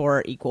going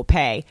for equal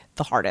pay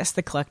the hardest,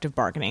 the collective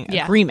bargaining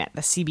agreement,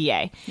 the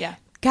CBA. Yeah.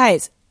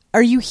 Guys,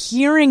 are you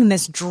hearing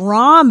this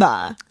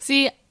drama?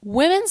 See,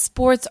 women's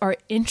sports are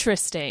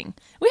interesting.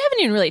 We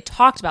haven't even really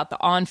talked about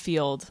the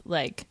on-field,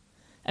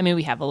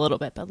 we have a little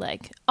bit, but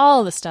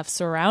all the stuff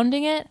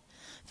surrounding it,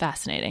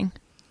 fascinating.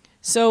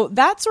 So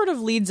that sort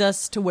of leads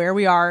us to where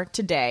we are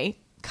today,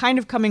 kind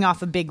of coming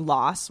off a big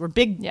loss. We're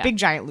big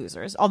giant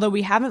losers, although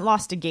we haven't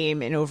lost a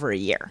game in over a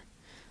year.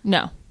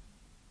 No.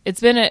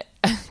 It's been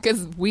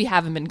because we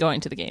haven't been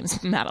going to the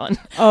games, Madeline.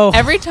 Oh.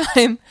 Every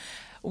time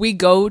we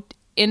go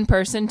in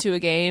person to a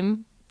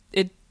game,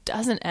 it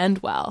doesn't end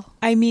well.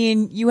 I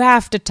mean, you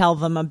have to tell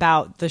them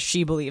about the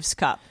She Believes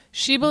Cup.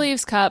 She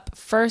Believes Cup,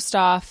 first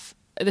off,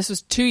 this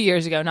was 2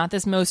 years ago, not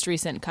this most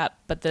recent cup,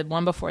 but the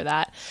one before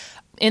that.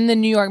 In the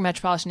New York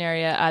metropolitan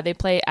area, they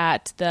play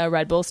at the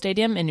Red Bull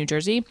Stadium in New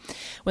Jersey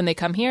when they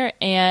come here.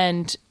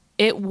 And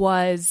it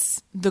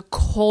was the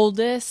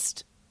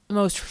coldest,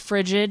 most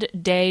frigid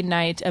day,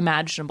 night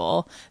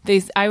imaginable.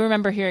 I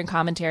remember hearing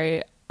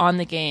commentary on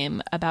the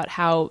game about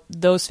how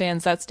those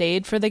fans that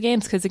stayed for the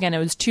games, because again, it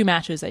was 2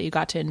 matches that you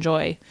got to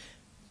enjoy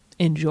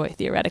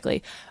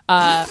theoretically.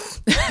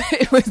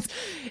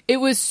 It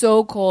was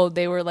so cold.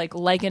 They were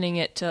likening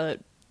it to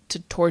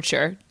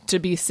torture to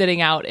be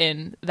sitting out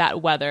in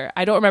that weather.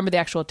 I don't remember the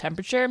actual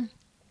temperature,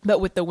 but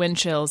with the wind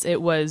chills,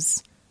 it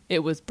was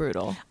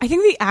brutal. I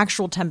think the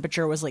actual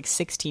temperature was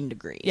 16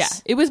 degrees. Yeah,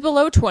 it was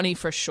below 20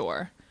 for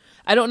sure.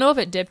 I don't know if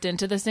it dipped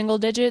into the single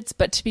digits,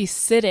 but to be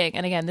sitting,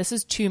 and again, this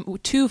is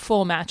two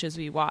full matches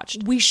we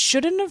watched. We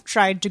shouldn't have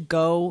tried to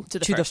go to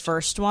the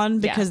first one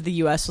because the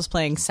U.S. was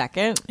playing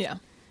second. Yeah.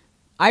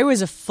 I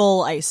was a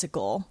full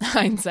icicle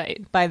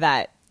Hindsight. by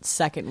that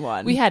second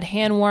one. We had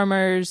hand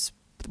warmers.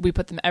 We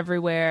put them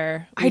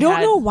everywhere. I don't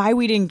know why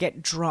we didn't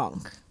get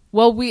drunk.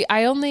 Well,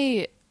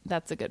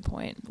 that's a good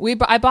point.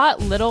 I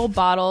bought little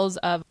bottles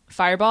of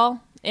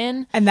Fireball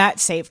in. And that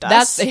saved us.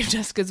 That saved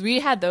us because we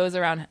had those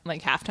around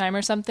halftime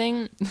or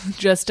something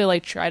just to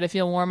try to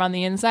feel warm on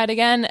the inside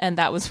again. And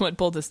that was what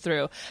pulled us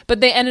through. But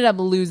they ended up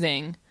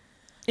losing.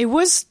 It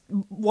was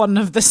one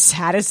of the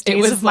saddest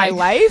days of my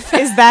life.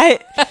 Is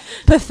that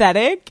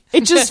pathetic?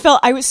 It just felt,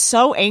 I was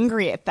so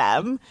angry at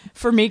them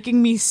for making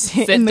me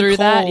sit in the through cold.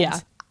 that. Yeah.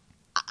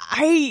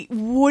 I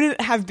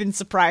wouldn't have been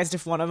surprised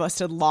if one of us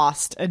had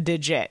lost a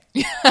digit.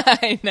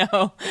 I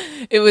know.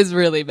 It was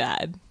really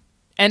bad.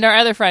 And our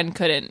other friend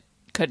couldn't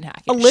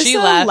hack it. Alyssa she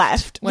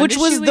left When which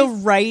did was she the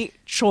leave? right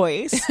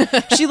choice.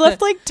 She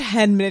left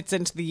 10 minutes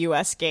into the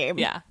U.S. game.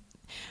 Yeah.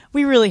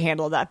 We really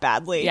handled that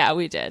badly. Yeah,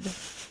 we did.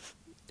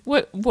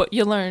 What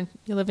you learn,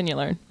 you live and you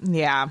learn.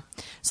 Yeah.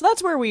 So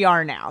that's where we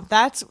are now.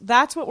 That's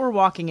what we're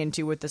walking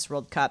into with this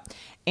World Cup.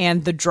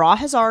 And the draw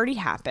has already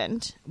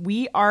happened.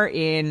 We are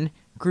in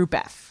Group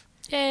F.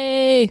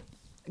 Yay.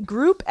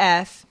 Group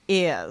F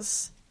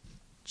is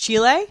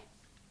Chile,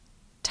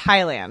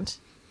 Thailand,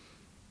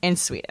 and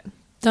Sweden.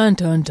 Dun,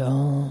 dun,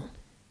 dun.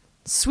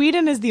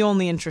 Sweden is the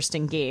only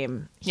interesting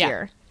game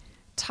here.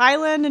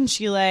 Thailand and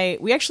Chile,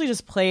 we actually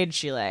just played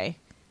Chile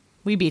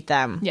We beat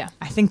them. Yeah.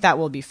 I think that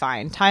will be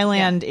fine.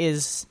 Thailand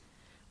is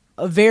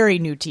a very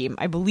new team.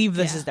 I believe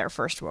this is their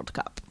first World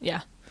Cup.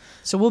 Yeah.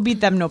 So we'll beat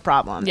them no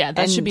problem. Yeah,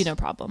 that should be no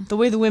problem. The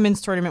way the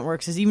women's tournament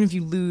works is even if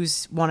you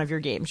lose one of your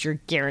games,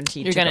 you're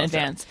guaranteed you're going to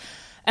advance.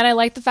 And I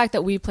like the fact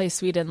that we play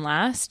Sweden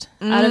last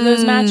out of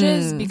those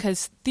matches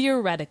because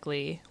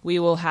theoretically we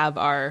will have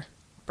our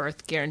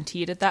berth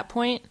guaranteed at that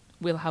point.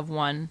 We'll have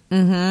won,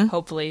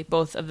 hopefully,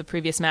 both of the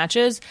previous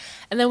matches.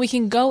 And then we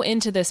can go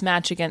into this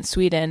match against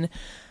Sweden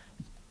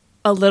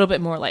a little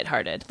bit more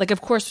lighthearted. Like,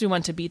 of course, we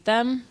want to beat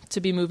them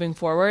to be moving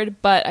forward,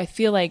 but I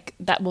feel like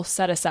that will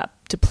set us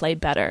up to play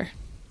better.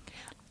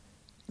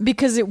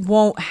 Because it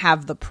won't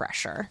have the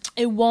pressure.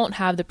 It won't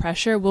have the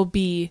pressure.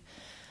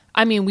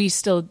 We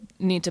still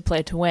need to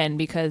play to win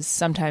because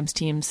sometimes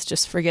teams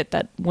just forget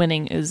that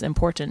winning is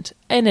important,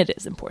 and it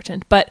is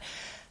important. But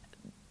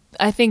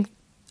I think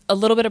a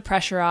little bit of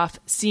pressure off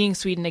seeing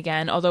Sweden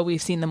again, although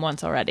we've seen them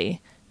once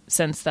already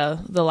since the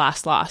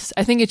last loss.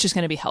 I think it's just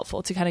going to be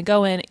helpful to kind of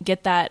go in,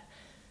 get that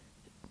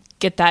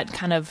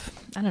kind of,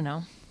 I don't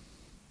know,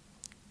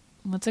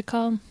 what's it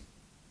called?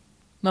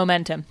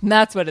 Momentum.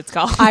 That's what it's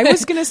called. I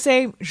was going to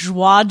say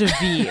joie de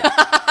vivre.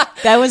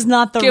 That was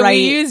not the Can right...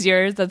 we use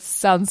yours? That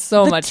sounds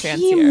so much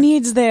fancier. The team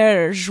needs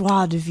their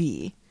joie de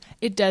vivre.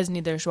 It does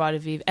need their joie de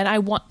vivre. And I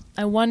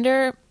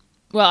wonder...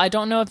 Well, I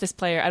don't know if this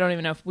player... I don't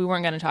even know if we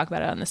weren't going to talk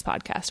about it on this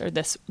podcast or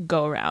this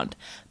go-around.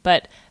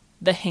 But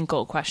the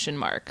Hinkle question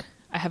mark.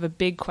 I have a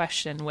big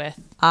question with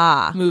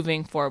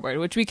moving forward,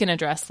 which we can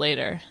address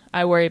later.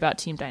 I worry about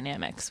team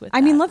dynamics with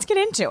that. Let's get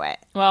into it.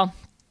 Well...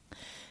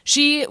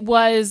 She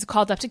was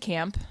called up to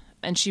camp,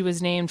 and she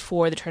was named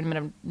for the Tournament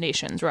of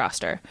Nations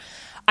roster.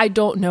 I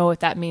don't know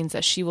if that means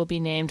that she will be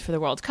named for the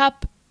World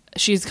Cup.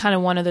 She's kind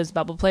of one of those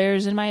bubble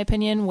players, in my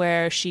opinion,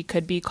 where she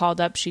could be called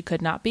up, she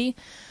could not be.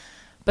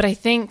 But I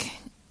think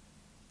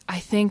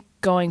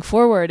going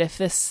forward, if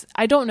this...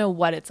 I don't know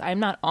what it's...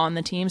 I'm not on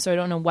the team, so I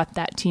don't know what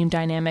that team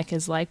dynamic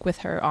is like with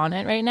her on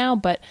it right now.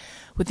 But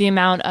with the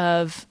amount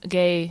of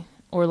gay...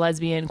 or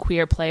lesbian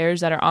queer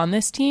players that are on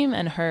this team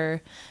and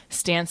her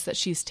stance that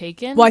she's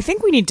taken. Well, I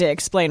think we need to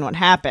explain what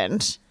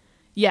happened.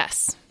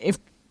 Yes. If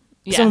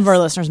some of our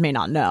listeners may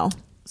not know.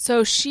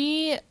 So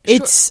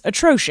it's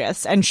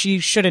atrocious and she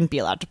shouldn't be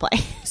allowed to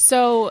play.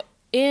 So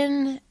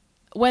when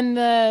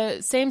the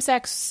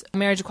same-sex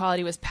marriage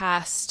equality was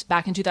passed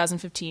back in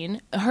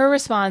 2015, her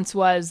response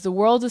was, the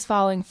world is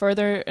falling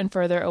further and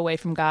further away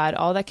from God.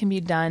 All that can be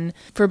done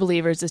for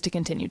believers is to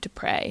continue to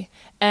pray.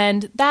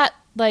 And that,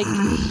 like...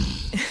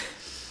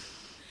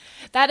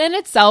 That in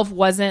itself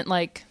wasn't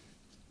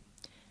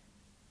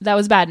that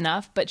was bad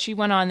enough, but she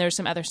went on, there's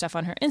some other stuff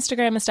on her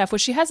Instagram and stuff,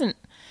 which she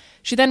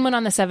then went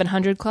on the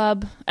 700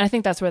 Club, and I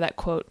think that's where that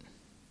quote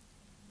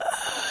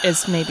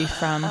is maybe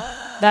from.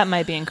 That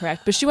might be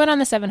incorrect, but she went on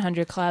the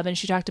 700 Club and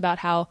she talked about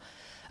how,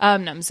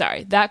 no, I'm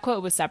sorry, that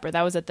quote was separate,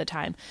 that was at the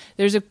time.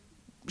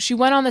 She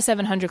went on the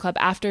 700 Club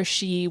after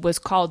she was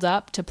called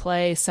up to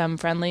play some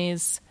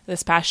friendlies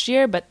this past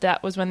year, but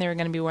that was when they were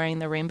going to be wearing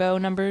the rainbow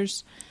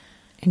numbers.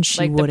 And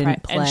she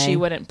wouldn't play. And she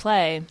wouldn't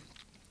play.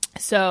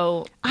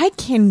 So I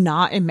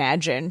cannot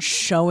imagine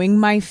showing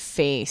my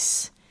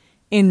face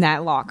in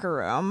that locker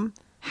room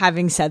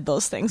having said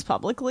those things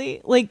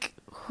publicly. Like,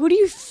 who do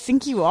you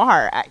think you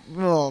are?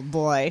 Oh,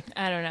 boy.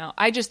 I don't know.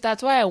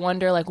 That's why I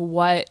wonder,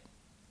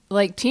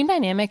 team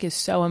dynamic is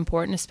so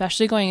important,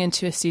 especially going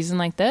into a season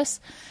like this.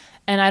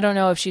 And I don't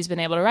know if she's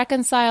been able to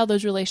reconcile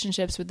those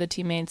relationships with the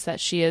teammates that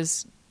she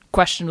is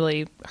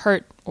questionably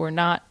hurt or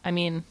not. I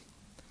mean...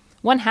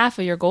 One half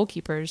of your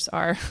goalkeepers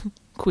are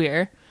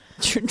queer.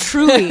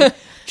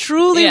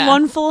 Truly yeah.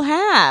 One full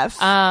half.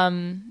 So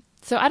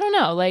I don't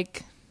know.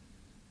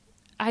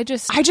 I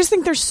just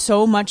think there's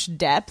so much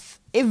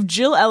depth. If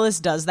Jill Ellis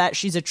does that,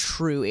 she's a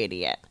true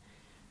idiot.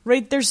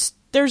 Right? There's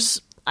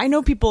I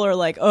know people are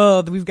like,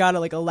 oh, we've got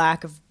a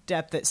lack of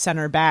depth at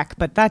center back,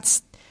 but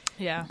that's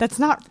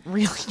not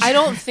really true. I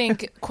don't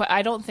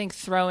think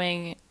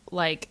throwing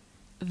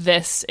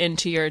this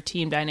into your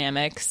team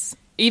dynamics,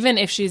 even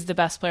if she's the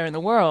best player in the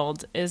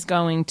world, is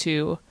going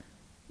to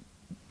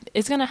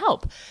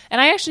help. And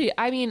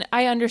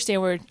I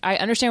understand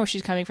where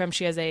she's coming from.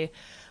 She has a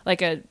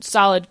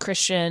solid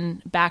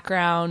Christian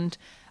background.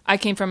 I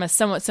came from a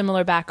somewhat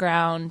similar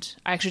background.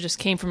 I actually just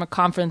came from a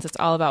conference that's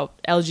all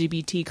about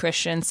LGBT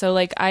Christians. So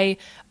I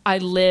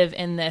live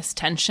in this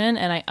tension,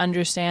 and I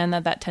understand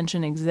that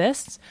tension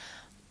exists.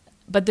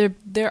 But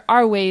there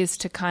are ways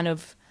to kind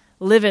of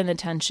live in the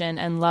tension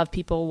and love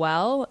people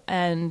well.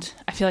 And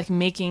I feel like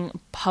making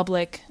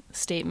public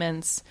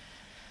statements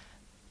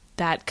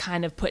that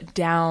kind of put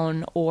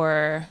down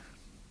or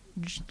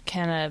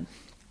kind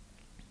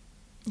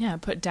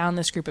of, put down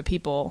this group of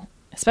people,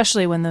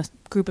 especially when the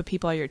group of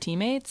people are your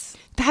teammates.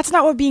 That's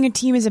not what being a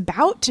team is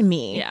about to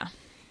me. Yeah.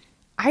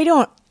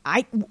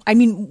 I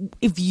mean,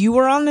 if you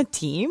were on the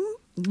team,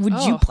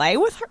 would you play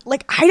with her?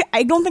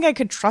 I don't think I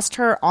could trust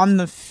her on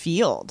the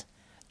field.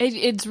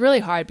 It's really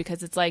hard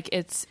because it's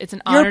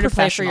an honor to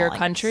play for your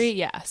country.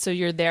 Yeah. So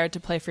you're there to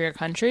play for your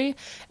country,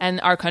 and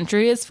our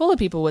country is full of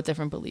people with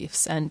different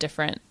beliefs and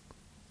different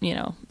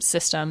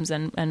systems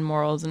and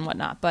morals and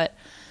whatnot. But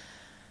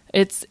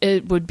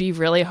it would be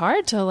really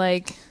hard to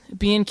like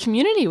be in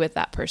community with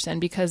that person,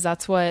 because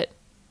that's what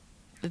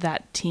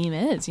that team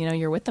is.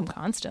 You're with them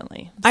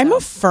constantly. So. I'm a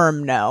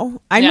firm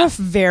no. I'm Yeah. a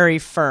very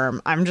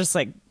firm. I'm just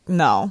like,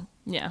 no,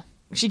 Yeah.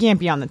 she can't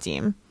be on the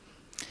team.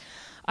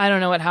 I don't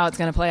know how it's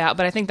going to play out,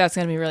 but I think that's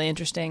going to be really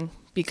interesting,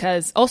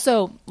 because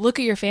also look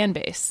at your fan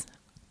base.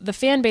 The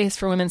fan base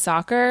for women's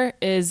soccer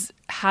has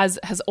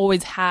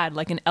always had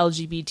like an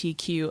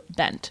LGBTQ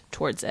bent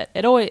towards it.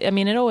 It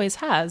always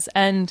has.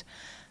 And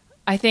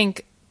I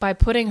think by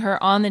putting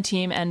her on the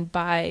team and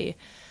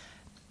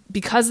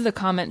because of the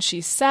comment she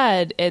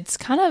said, it's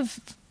kind of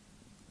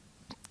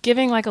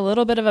giving like a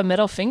little bit of a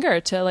middle finger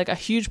to like a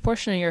huge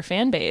portion of your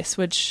fan base,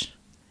 which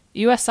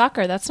U.S.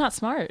 soccer, that's not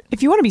smart.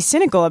 If you want to be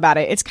cynical about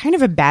it, it's kind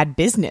of a bad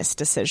business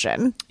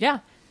decision. Yeah.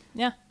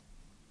 Yeah.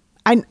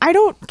 I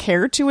don't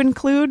care to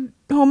include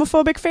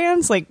homophobic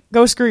fans. Like,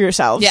 go screw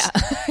yourselves. Yeah.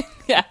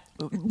 Yeah.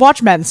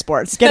 Watch men's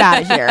sports. Get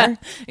out of here.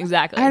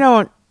 Exactly. I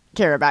don't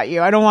care about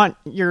you. I don't want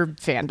your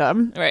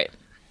fandom. Right.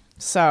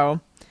 So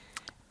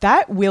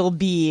that will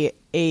be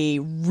a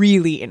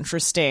really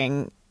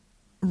interesting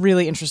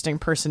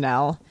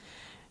personnel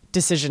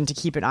decision to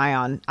keep an eye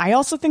on. I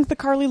also think the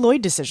Carly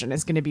Lloyd decision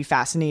is going to be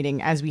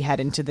fascinating as we head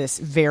into this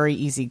very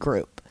easy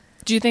group.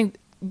 Do you think?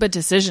 But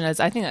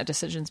I think that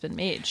decision's been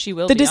made. She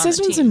will. The be on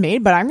decision's team. been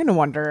made, but I'm going to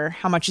wonder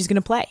how much she's going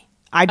to play.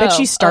 I bet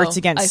she starts I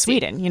against see.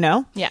 Sweden.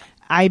 Yeah.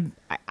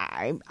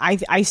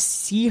 I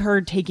see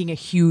her taking a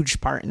huge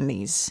part in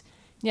these.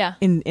 Yeah.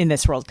 In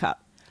this World Cup.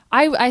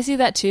 I see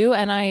that too,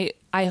 and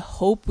I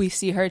hope we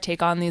see her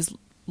take on these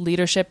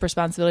leadership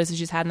responsibilities that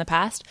she's had in the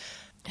past.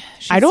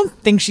 I don't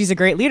think she's a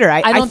great leader.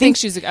 I don't think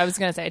she's. I was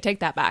going to say, I take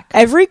that back.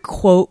 Every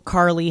quote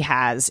Carly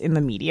has in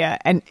the media,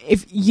 and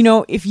if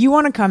you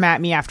want to come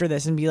at me after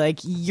this and be like,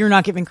 you're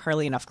not giving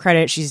Carly enough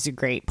credit, she's a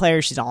great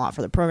player, she's all out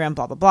for the program,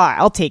 blah blah blah,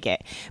 I'll take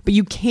it. But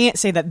you can't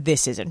say that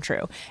this isn't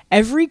true.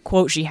 Every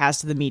quote she has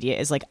to the media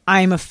is like,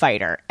 I'm a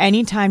fighter.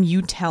 Anytime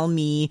you tell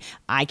me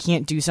I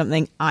can't do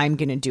something, I'm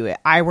going to do it.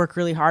 I work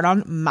really hard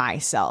on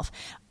myself.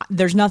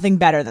 There's nothing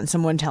better than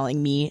someone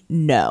telling me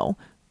no,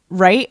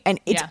 right? And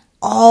it's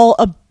all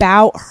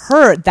about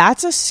her.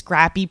 That's a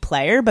scrappy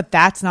player, but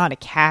that's not a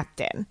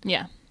captain.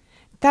 Yeah.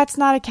 That's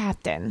not a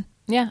captain.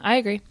 Yeah, I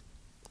agree.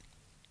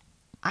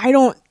 I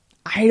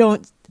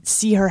don't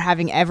see her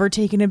having ever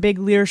taken a big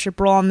leadership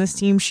role on this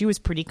team. She was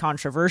pretty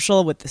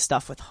controversial with the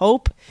stuff with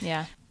Hope.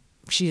 Yeah.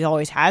 She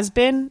always has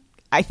been.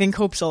 I think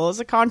Hope Solo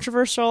is a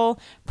controversial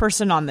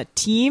person on the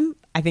team.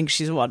 I think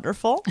she's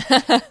wonderful.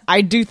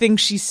 I do think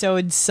she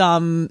stirred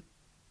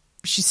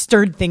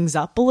things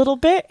up a little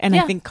bit, and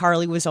I think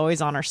Carly was always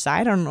on her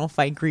side. I don't know if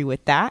I agree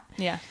with that.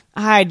 Yeah.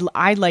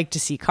 I'd like to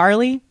see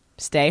Carly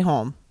stay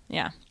home.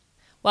 Yeah.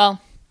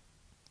 Well,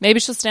 maybe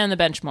she'll stay on the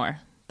bench more.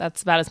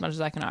 That's about as much as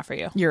I can offer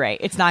you. You're right.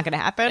 It's not going to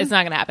happen. It's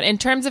not going to happen. In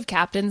terms of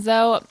captains,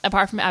 though,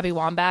 apart from Abby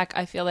Wambach,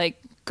 I feel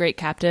like great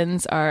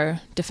captains are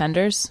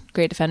defenders.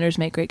 Great defenders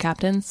make great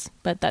captains,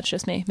 but that's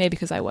just me. Maybe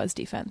because I was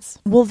defense.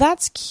 Well,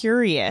 that's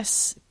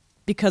curious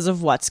because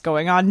of what's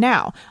going on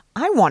now.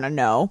 I want to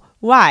know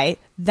why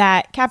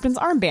that captain's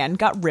armband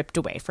got ripped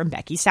away from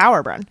Becky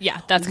Sauerbrunn.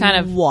 Yeah, that's kind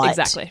of what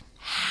exactly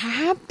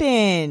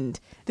happened.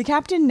 The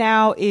captain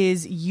now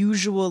is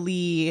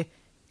usually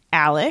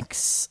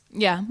Alex.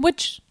 Yeah,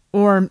 which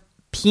or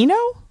Pino,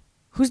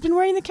 who's been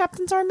wearing the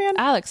captain's armband.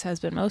 Alex has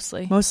been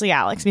mostly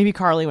Alex. Maybe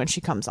Carly when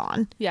she comes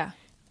on. Yeah,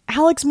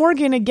 Alex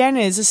Morgan again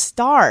is a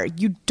star.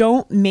 You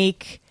don't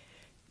make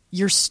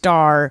your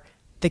star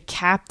the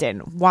captain.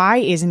 Why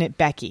isn't it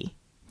Becky?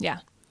 Yeah.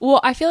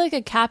 Well, I feel like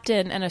a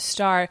captain and a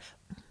star,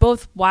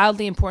 both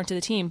wildly important to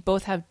the team,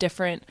 both have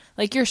different,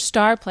 like your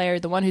star player,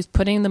 the one who's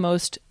putting the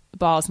most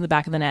balls in the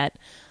back of the net,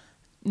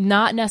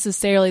 not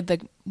necessarily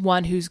the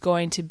one who's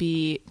going to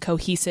be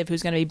cohesive,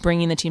 who's going to be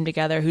bringing the team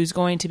together, who's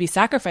going to be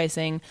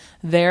sacrificing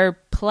their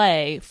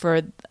play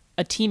for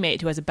a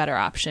teammate who has a better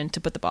option to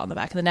put the ball in the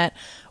back of the net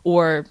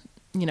or,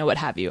 what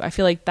have you. I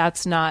feel like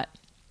that's not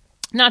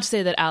to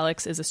say that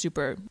Alex is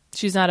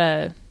she's not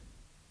a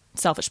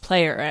selfish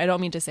player. I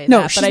don't mean to say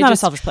no, that. She's but not a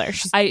selfish player.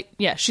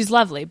 She's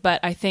lovely, but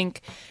I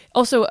think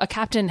also a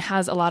captain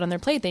has a lot on their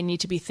plate. They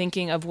need to be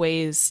thinking of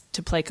ways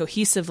to play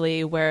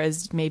cohesively,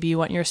 whereas maybe you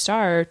want your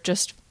star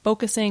just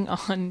focusing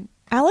on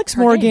Alex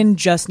Morgan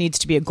just needs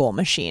to be a goal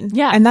machine.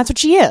 Yeah. And that's what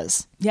she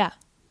is. Yeah.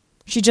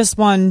 She just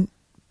won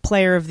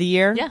Player of the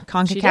Year, Yeah,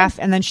 CONCACAF,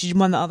 and then she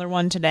won the other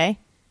one today.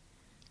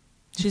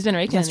 She's been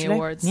raking in the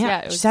awards.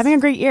 Yeah, she's having a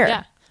great year.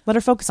 Yeah. Let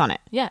her focus on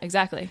it. Yeah,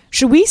 exactly.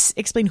 Should we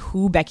explain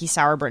who Becky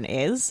Sauerbrunn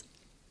is?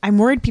 I'm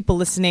worried people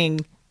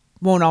listening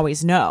won't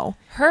always know.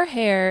 Her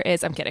hair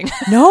is... I'm kidding.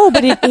 No,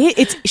 but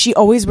it's she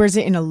always wears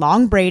it in a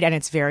long braid and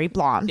it's very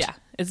blonde. Yeah,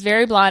 it's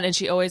very blonde and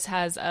she always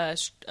has a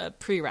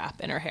pre-wrap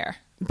in her hair.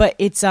 But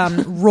it's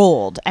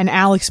rolled and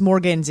Alex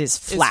Morgan's is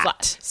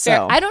flat.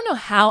 So I don't know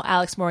how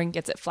Alex Morgan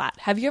gets it flat.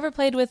 Have you ever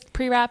played with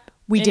pre-wrap?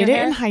 We in did your it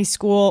hair? in high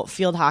school,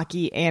 field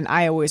hockey, and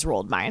I always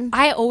rolled mine.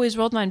 I always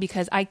rolled mine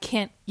because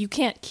you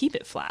can't keep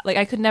it flat. Like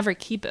I could never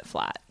keep it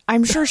flat.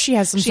 I'm sure she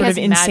has some She sort has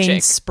of insane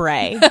magic.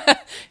 spray.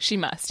 She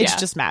must. It's yeah.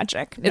 just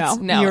magic. It's,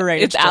 No, you're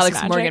right. It's just Alex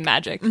magic. Morgan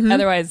magic.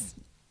 Otherwise,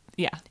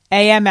 yeah.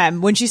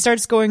 AMM. When she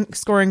starts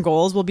scoring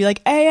goals, we'll be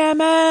like,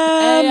 AMM.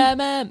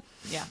 AMM.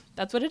 Yeah,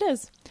 that's what it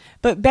is.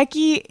 But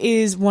Becky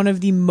is one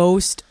of the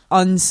most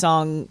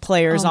unsung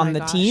players Oh on my the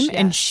gosh, team,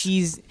 and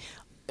yes.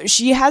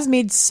 she has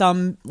made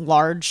some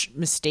large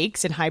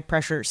mistakes in high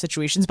pressure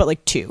situations, but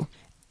like 2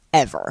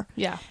 ever.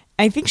 Yeah.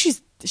 I think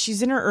she's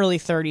in her early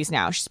 30s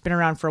now. She's been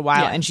around for a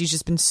while, Yeah. and she's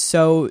just been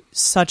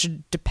such a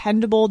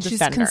dependable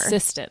defender. She's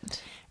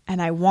consistent.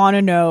 And I want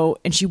to know,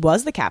 and she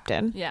was the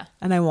captain. Yeah.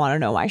 And I want to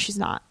know why she's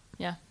not.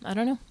 Yeah, I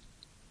don't know.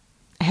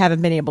 I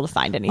haven't been able to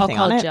find anything I'll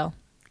call on it. Jill.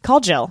 Call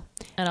Jill.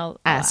 And I'll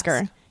Ask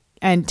her.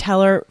 And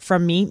tell her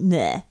from me,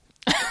 meh.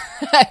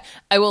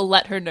 I will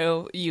let her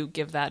know you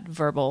give that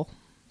verbal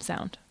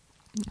sound.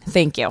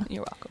 Thank you.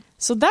 You're welcome.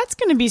 So that's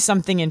going to be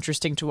something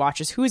interesting to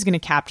watch, is who is going to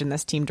captain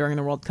this team during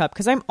the World Cup.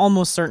 Because I'm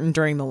almost certain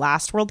during the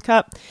last World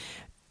Cup,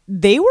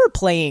 they were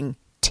playing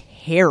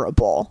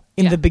terrible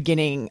in the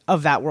beginning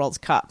of that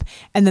World Cup.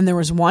 And then there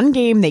was one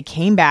game they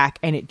came back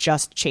and it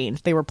just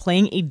changed. They were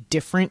playing a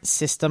different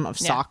system of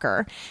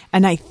soccer.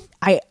 And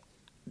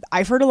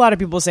I've heard a lot of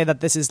people say that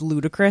this is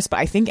ludicrous, but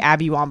I think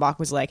Abby Wambach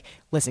was like,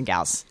 listen,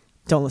 gals,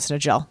 don't listen to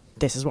Jill.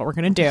 This is what we're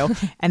going to do.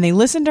 And they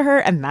listened to her,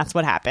 and that's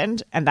what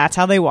happened. And that's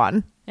how they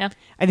won. Yeah.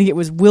 I think it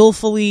was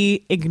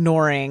willfully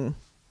ignoring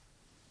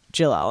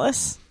Jill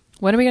Ellis.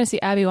 When are we going to see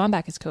Abby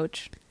Wambach as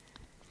coach?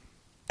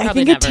 I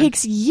Probably think it never.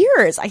 takes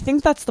years. I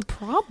think that's the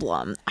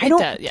problem.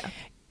 Yeah.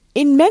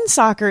 In men's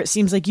soccer, it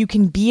seems like you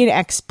can be an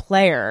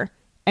ex-player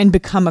and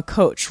become a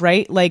coach,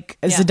 right? Like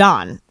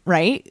Zidane,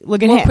 right?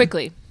 Look at More him.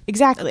 quickly.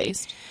 Exactly. At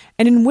least.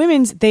 And in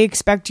women's, they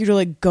expect you to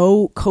like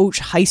go coach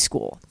high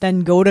school,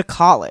 then go to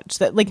college.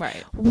 That like,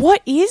 Right.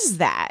 What is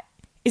that?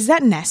 Is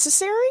that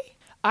necessary?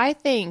 I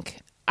think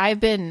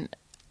I'm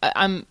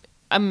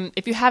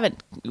if you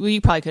haven't, well,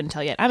 you probably couldn't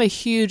tell yet, I'm a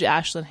huge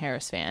Ashlyn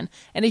Harris fan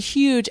and a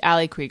huge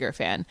Allie Krieger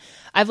fan.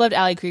 I've loved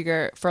Allie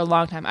Krieger for a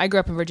long time. I grew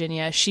up in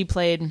Virginia. She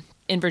played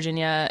in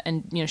Virginia,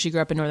 and she grew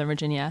up in Northern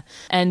Virginia,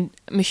 and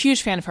I'm a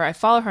huge fan of her. I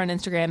follow her on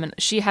Instagram, and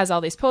she has all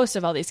these posts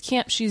of all these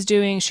camps she's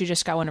doing. She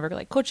just got one of her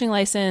like coaching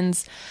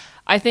license.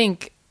 I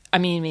think,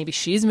 maybe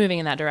she's moving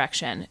in that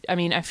direction.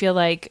 I feel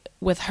like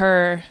with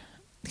her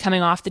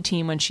coming off the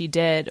team when she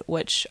did,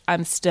 which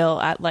I'm still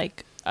at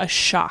like a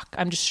shock.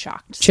 I'm just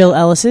shocked. Jill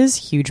Ellis's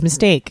huge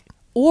mistake.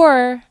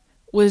 Or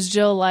was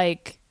Jill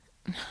like,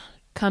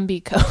 come be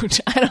coach?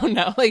 I don't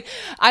know. Like,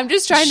 I'm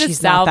just trying to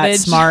She's not that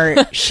salvage.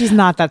 smart. She's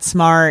not that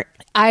smart.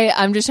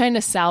 I'm just trying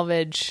to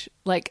salvage.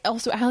 Like,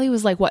 also, Allie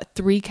was like, what,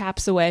 3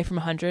 caps away from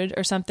 100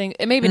 or something?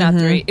 Maybe not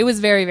 3. It was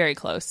very, very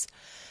close.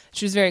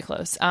 She was very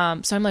close. So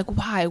I'm like,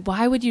 why?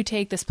 Why would you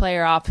take this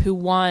player off who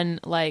won,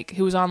 like,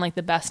 who was on like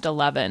the best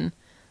 11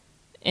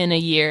 in a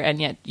year, and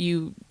yet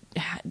you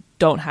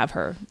don't have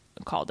her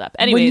called up?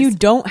 Anyways, When you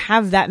don't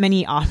have that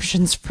many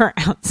options for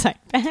outside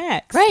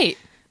backs. right?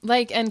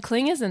 Like, and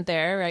Kling isn't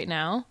there right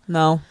now.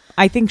 No,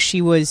 I think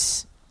she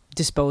was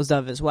disposed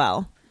of as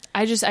well.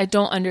 I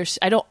don't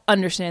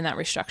understand that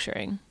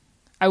restructuring.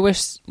 I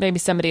wish maybe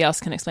somebody else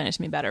can explain it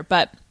to me better.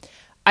 But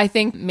I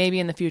think maybe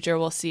in the future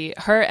we'll see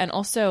her, and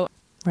also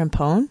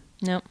Rampone?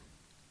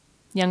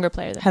 younger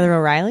player than Heather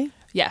O'Reilly?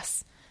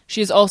 Yes.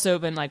 She's also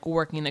been like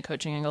working the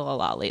coaching angle a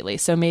lot lately.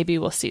 So maybe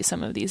we'll see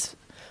some of these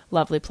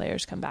lovely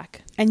players come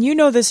back. And you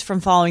know this from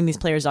following these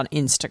players on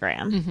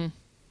Instagram. Mm-hmm.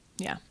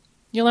 Yeah.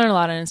 You learn a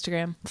lot on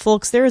Instagram.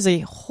 Folks, there is a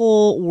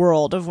whole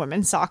world of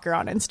women's soccer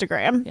on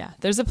Instagram. Yeah.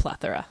 There's a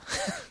plethora.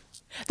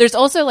 There's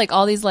also like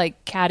all these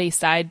like catty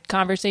side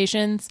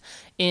conversations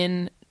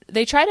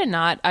they try to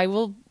not, I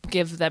will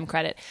give them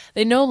credit.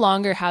 They no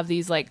longer have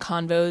these like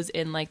convos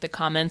in like the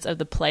comments of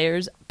the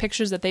players'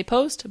 pictures that they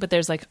post, but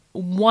there's like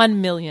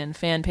 1 million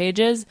fan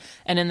pages,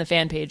 and in the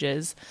fan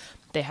pages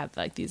they have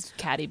like these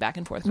catty back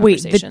and forth Wait,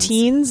 conversations. the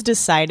teens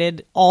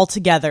decided all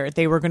together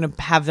they were going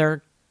to have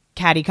their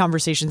catty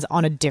conversations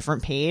on a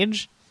different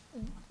page?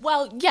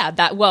 Well, yeah,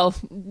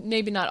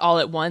 maybe not all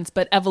at once,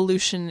 but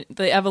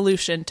the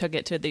evolution took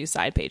it to these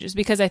side pages,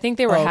 because I think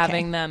they were Okay.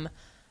 having them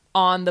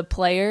on the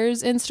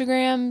players'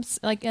 Instagrams,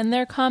 like in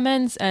their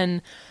comments,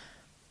 and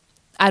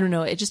I don't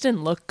know, it just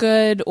didn't look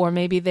good, or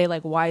maybe they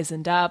like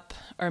wisened up,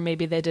 or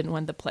maybe they didn't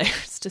want the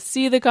players to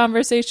see the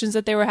conversations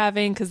that they were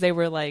having, because they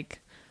were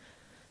like,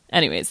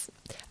 anyways,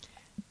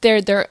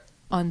 they're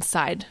on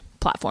side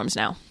platforms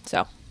now.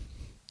 So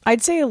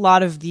I'd say a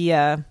lot of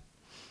the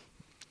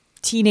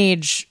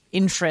teenage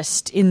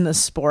interest in the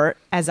sport,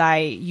 as I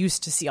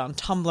used to see on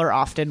Tumblr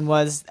often,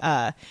 was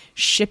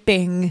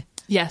shipping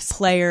yes,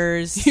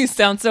 players. you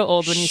sound so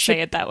old when you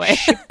say it that way.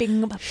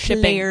 Shipping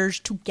players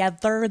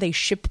together. They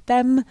ship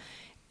them.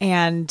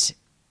 And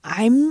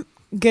I'm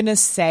going to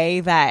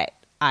say that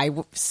I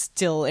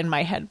still in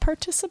my head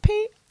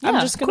participate. I'm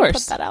Yeah, just of going to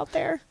course. put that out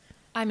there.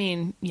 I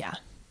mean, yeah,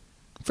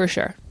 for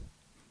sure.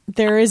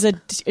 There is a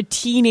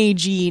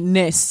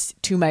teenaginess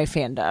to my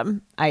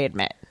fandom, I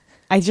admit.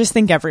 I just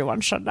think everyone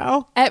should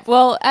know.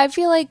 Well, I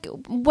feel like,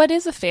 what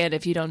is a fan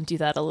if you don't do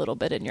that a little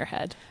bit in your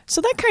head?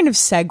 So that kind of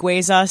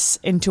segues us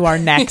into our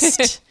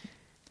next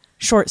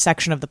short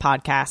section of the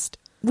podcast.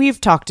 We've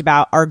talked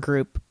about our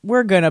group.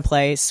 We're going to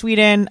play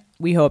Sweden.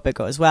 We hope it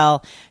goes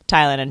well.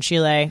 Thailand and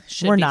Chile,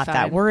 we're not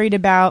that worried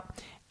about.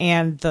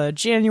 And the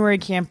January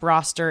camp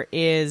roster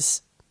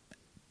is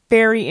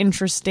very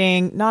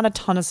interesting. Not a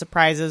ton of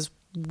surprises.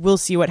 We'll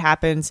see what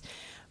happens.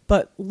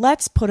 But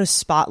let's put a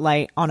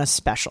spotlight on a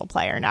special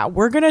player now.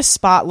 We're going to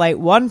spotlight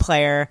one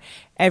player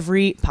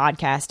every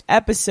podcast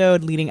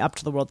episode leading up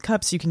to the World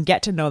Cup so you can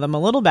get to know them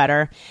a little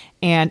better.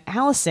 And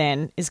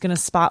Allison is going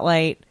to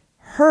spotlight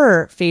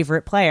her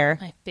favorite player.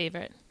 My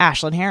favorite.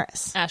 Ashlyn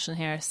Harris. Ashlyn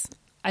Harris.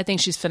 I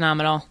think she's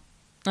phenomenal.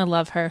 I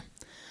love her.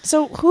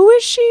 So who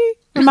is she?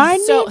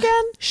 Remind me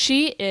again?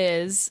 She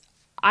is...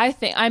 I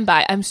think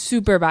I'm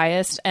super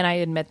biased, and I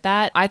admit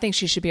that. I think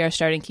she should be our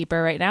starting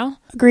keeper right now.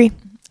 Agree.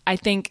 I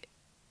think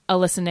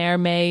Alyssa Nair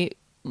may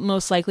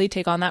most likely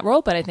take on that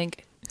role, but I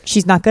think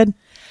she's not good.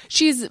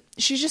 She's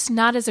just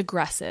not as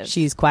aggressive.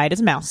 She's quiet as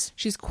a mouse.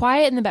 She's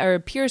quiet in the back, or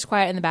appears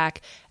quiet in the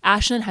back.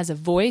 Ashlyn has a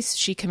voice.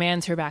 She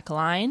commands her back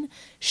line.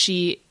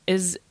 She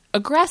is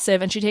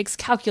aggressive, and she takes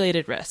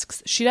calculated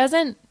risks. She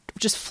doesn't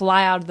just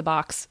fly out of the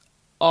box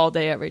all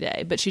day, every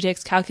day, but she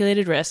takes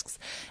calculated risks,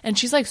 and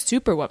she's like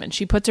Superwoman.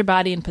 She puts her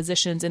body in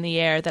positions in the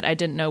air that I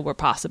didn't know were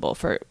possible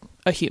for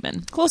a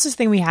human. Closest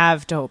thing we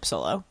have to Hope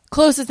Solo.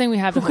 Closest thing we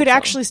have to Who Hope could Solo.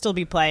 actually still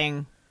be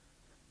playing.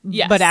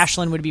 Yes. But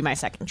Ashlyn would be my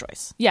second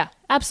choice. Yeah,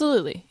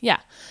 absolutely. Yeah.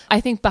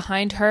 I think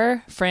behind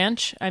her,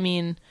 Franch,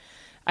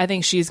 I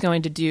think she's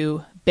going to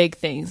do big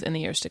things in the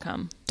years to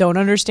come. Don't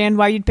understand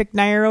why you'd pick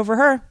Nair over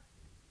her.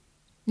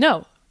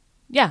 No.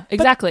 Yeah,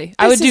 exactly.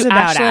 I would do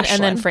Ashlyn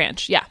and then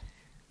Franch. Yeah.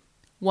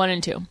 1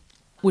 and 2,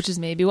 which is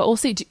maybe what we'll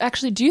see.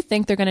 Do you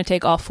think they're going to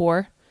take all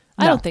 4?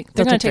 I don't think.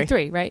 They're going to take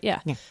 3, right? Yeah.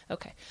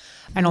 Okay.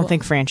 I don't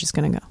think Franch is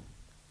going to go.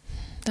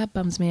 That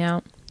bums me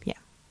out. Yeah.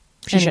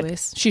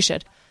 She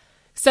should.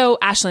 So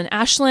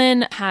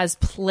Ashlyn has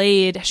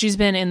played, she's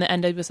been in the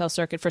NWSL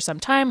circuit for some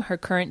time. Her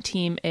current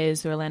team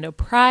is the Orlando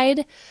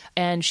Pride,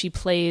 and she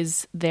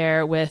plays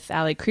there with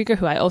Ali Krieger,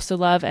 who I also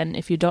love. And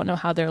if you don't know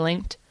how they're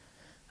linked,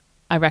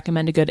 I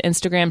recommend a good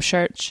Instagram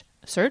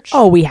search.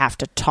 Oh, we have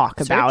to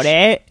talk about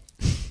it.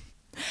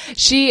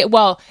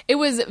 It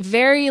was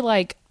very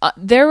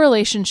their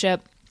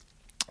relationship.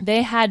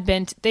 They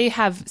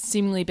have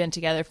seemingly been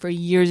together for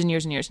years and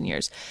years and years and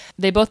years.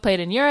 They both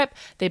played in Europe.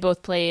 They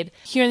both played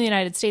here in the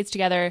United States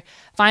together.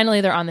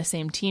 Finally, they're on the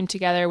same team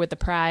together with the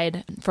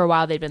Pride. For a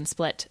while, they'd been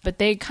split, but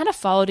they kind of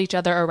followed each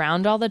other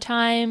around all the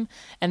time.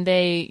 And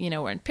they,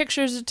 were in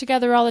pictures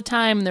together all the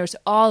time. And there was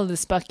all of the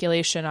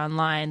speculation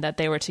online that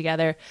they were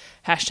together.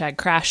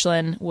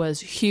 #Crashlyn was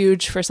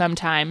huge for some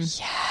time.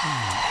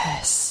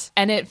 Yes.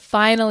 And it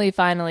finally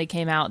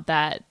came out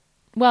that,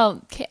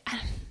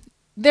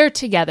 they're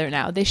together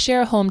now. They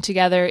share a home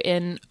together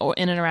in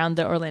and around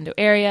the Orlando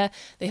area.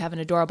 They have an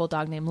adorable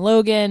dog named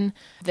Logan.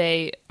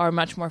 They are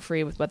much more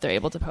free with what they're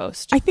able to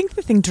post. I think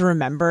the thing to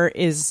remember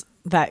is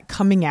that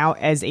coming out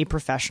as a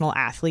professional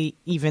athlete,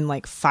 even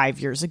 5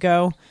 years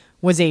ago,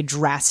 was a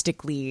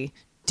drastically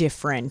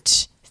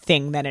different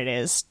thing than it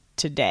is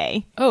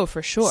today. Oh,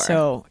 for sure.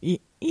 So,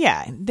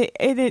 yeah,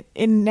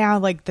 and now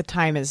the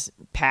time has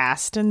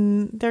passed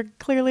and they're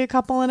clearly a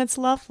couple and it's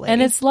lovely.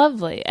 And it's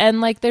lovely.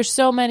 And there's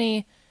so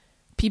many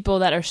people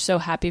that are so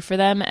happy for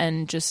them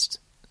and just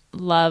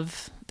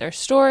love their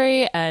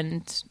story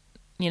and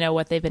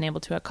what they've been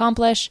able to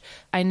accomplish.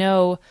 I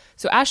know.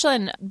 So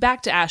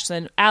back to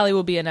Ashlyn, Ali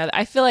will be another.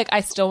 I feel like I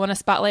still want to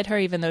spotlight her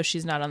even though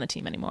she's not on the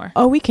team anymore.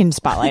 Oh, we can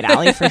spotlight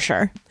Ali for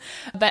sure.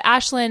 But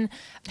Ashlyn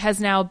has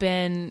now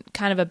been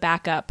kind of a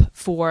backup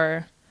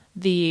for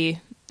she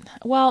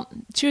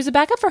was a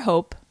backup for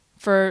Hope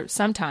for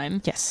some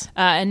time. Yes.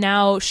 And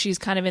now she's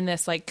kind of in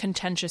this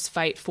contentious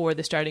fight for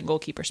the starting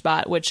goalkeeper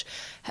spot, which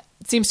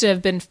seems to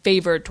have been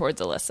favored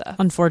towards Alyssa.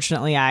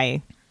 Unfortunately,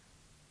 I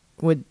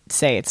would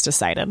say it's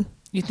decided.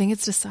 You think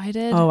it's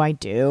decided? Oh, I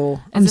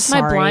do. Is this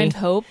my blind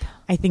hope?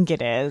 I think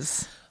it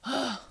is.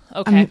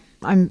 Okay.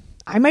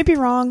 I might be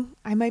wrong.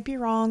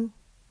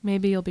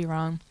 Maybe you'll be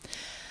wrong.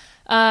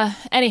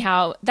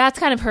 Anyhow, that's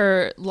kind of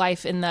her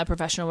life in the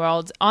professional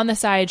world. On the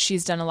side,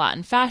 she's done a lot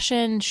in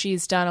fashion.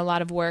 She's done a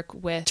lot of work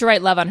To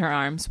Write Love on Her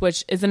Arms,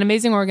 which is an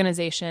amazing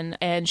organization.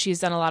 And she's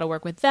done a lot of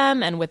work with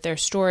them and with their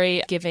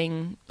story,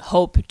 giving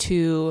hope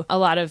to a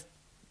lot of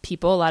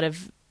people, a lot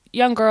of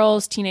young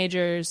girls,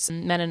 teenagers,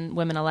 men and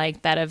women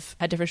alike that have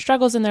had different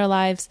struggles in their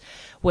lives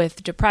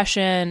with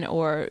depression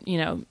or,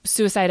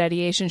 suicide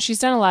ideation. She's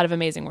done a lot of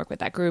amazing work with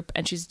that group,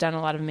 and she's done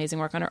a lot of amazing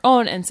work on her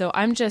own. And so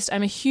I'm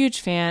a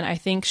huge fan. I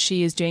think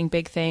she is doing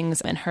big things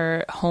in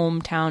her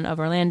hometown of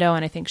Orlando,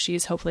 and I think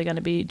she's hopefully going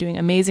to be doing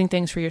amazing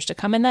things for years to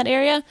come in that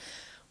area,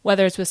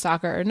 whether it's with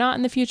soccer or not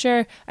in the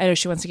future. I know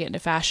she wants to get into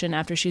fashion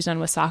after she's done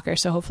with soccer,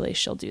 so hopefully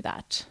she'll do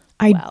that.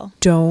 I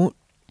don't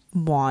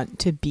want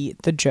to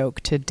beat the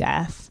joke to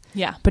death.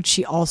 Yeah. But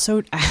she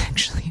also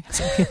actually has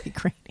really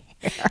great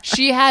hair.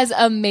 She has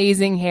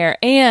amazing hair.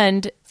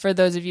 And for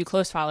those of you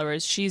close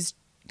followers, she's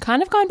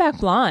kind of gone back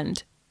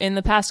blonde in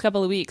the past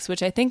couple of weeks,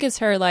 which I think is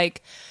her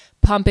like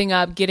pumping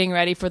up, getting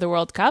ready for the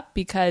World Cup,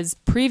 because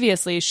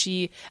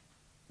previously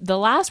the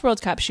last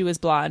World Cup she was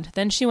blonde,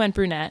 then she went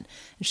brunette,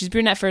 and she's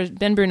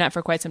been brunette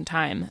for quite some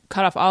time,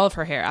 cut off all of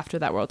her hair after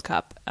that World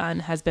Cup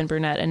and has been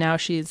brunette, and now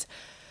she's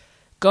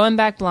going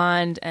back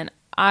blonde, and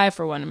I,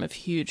 for one, am a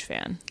huge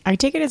fan. I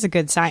take it as a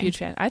good sign. Huge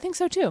fan. I think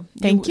so too.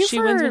 Thank you She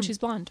for wins when she's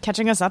blonde.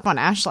 catching us up on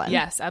Ashlyn.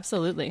 Yes,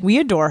 absolutely. We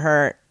adore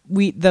her.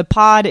 The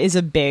pod is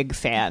a big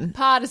fan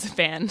Pod is a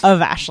fan. of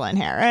Ashlyn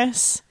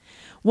Harris.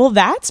 Well,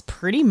 that's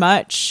pretty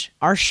much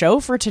our show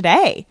for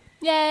today.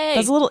 Yay!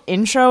 That's a little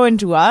intro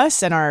into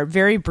us and our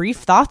very brief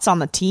thoughts on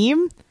the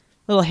team.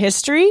 Little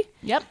history.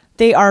 Yep.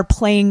 They are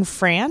playing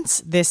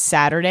France this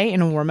Saturday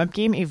in a warm-up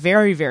game, a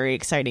very, very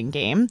exciting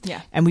game.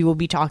 Yeah. And we will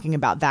be talking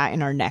about that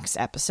in our next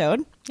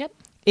episode. Yep.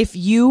 If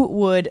you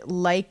would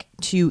like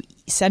to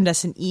send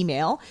us an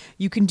email,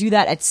 you can do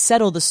that at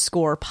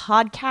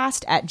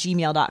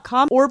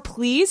settlethescorepodcast@gmail.com, or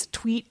please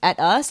tweet at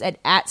us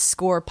at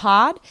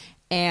 @scorepod,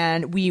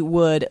 and we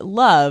would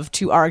love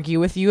to argue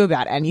with you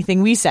about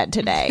anything we said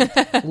today.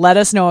 Let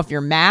us know if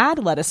you're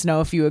mad. Let us know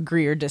if you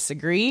agree or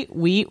disagree.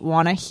 We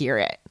want to hear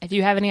it. If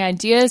you have any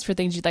ideas for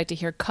things you'd like to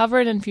hear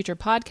covered in future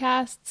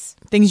podcasts,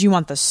 Things you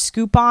want the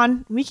scoop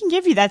on, we can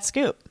give you that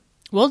scoop.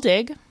 we'll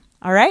dig.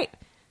 All right.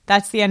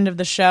 That's the end of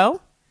the show.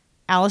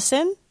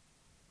 Allison,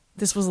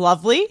 this was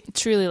lovely.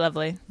 Truly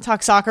lovely.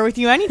 Talk soccer with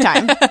you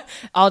anytime.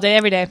 All day,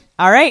 every day.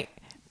 All right.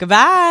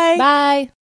 Goodbye. Bye.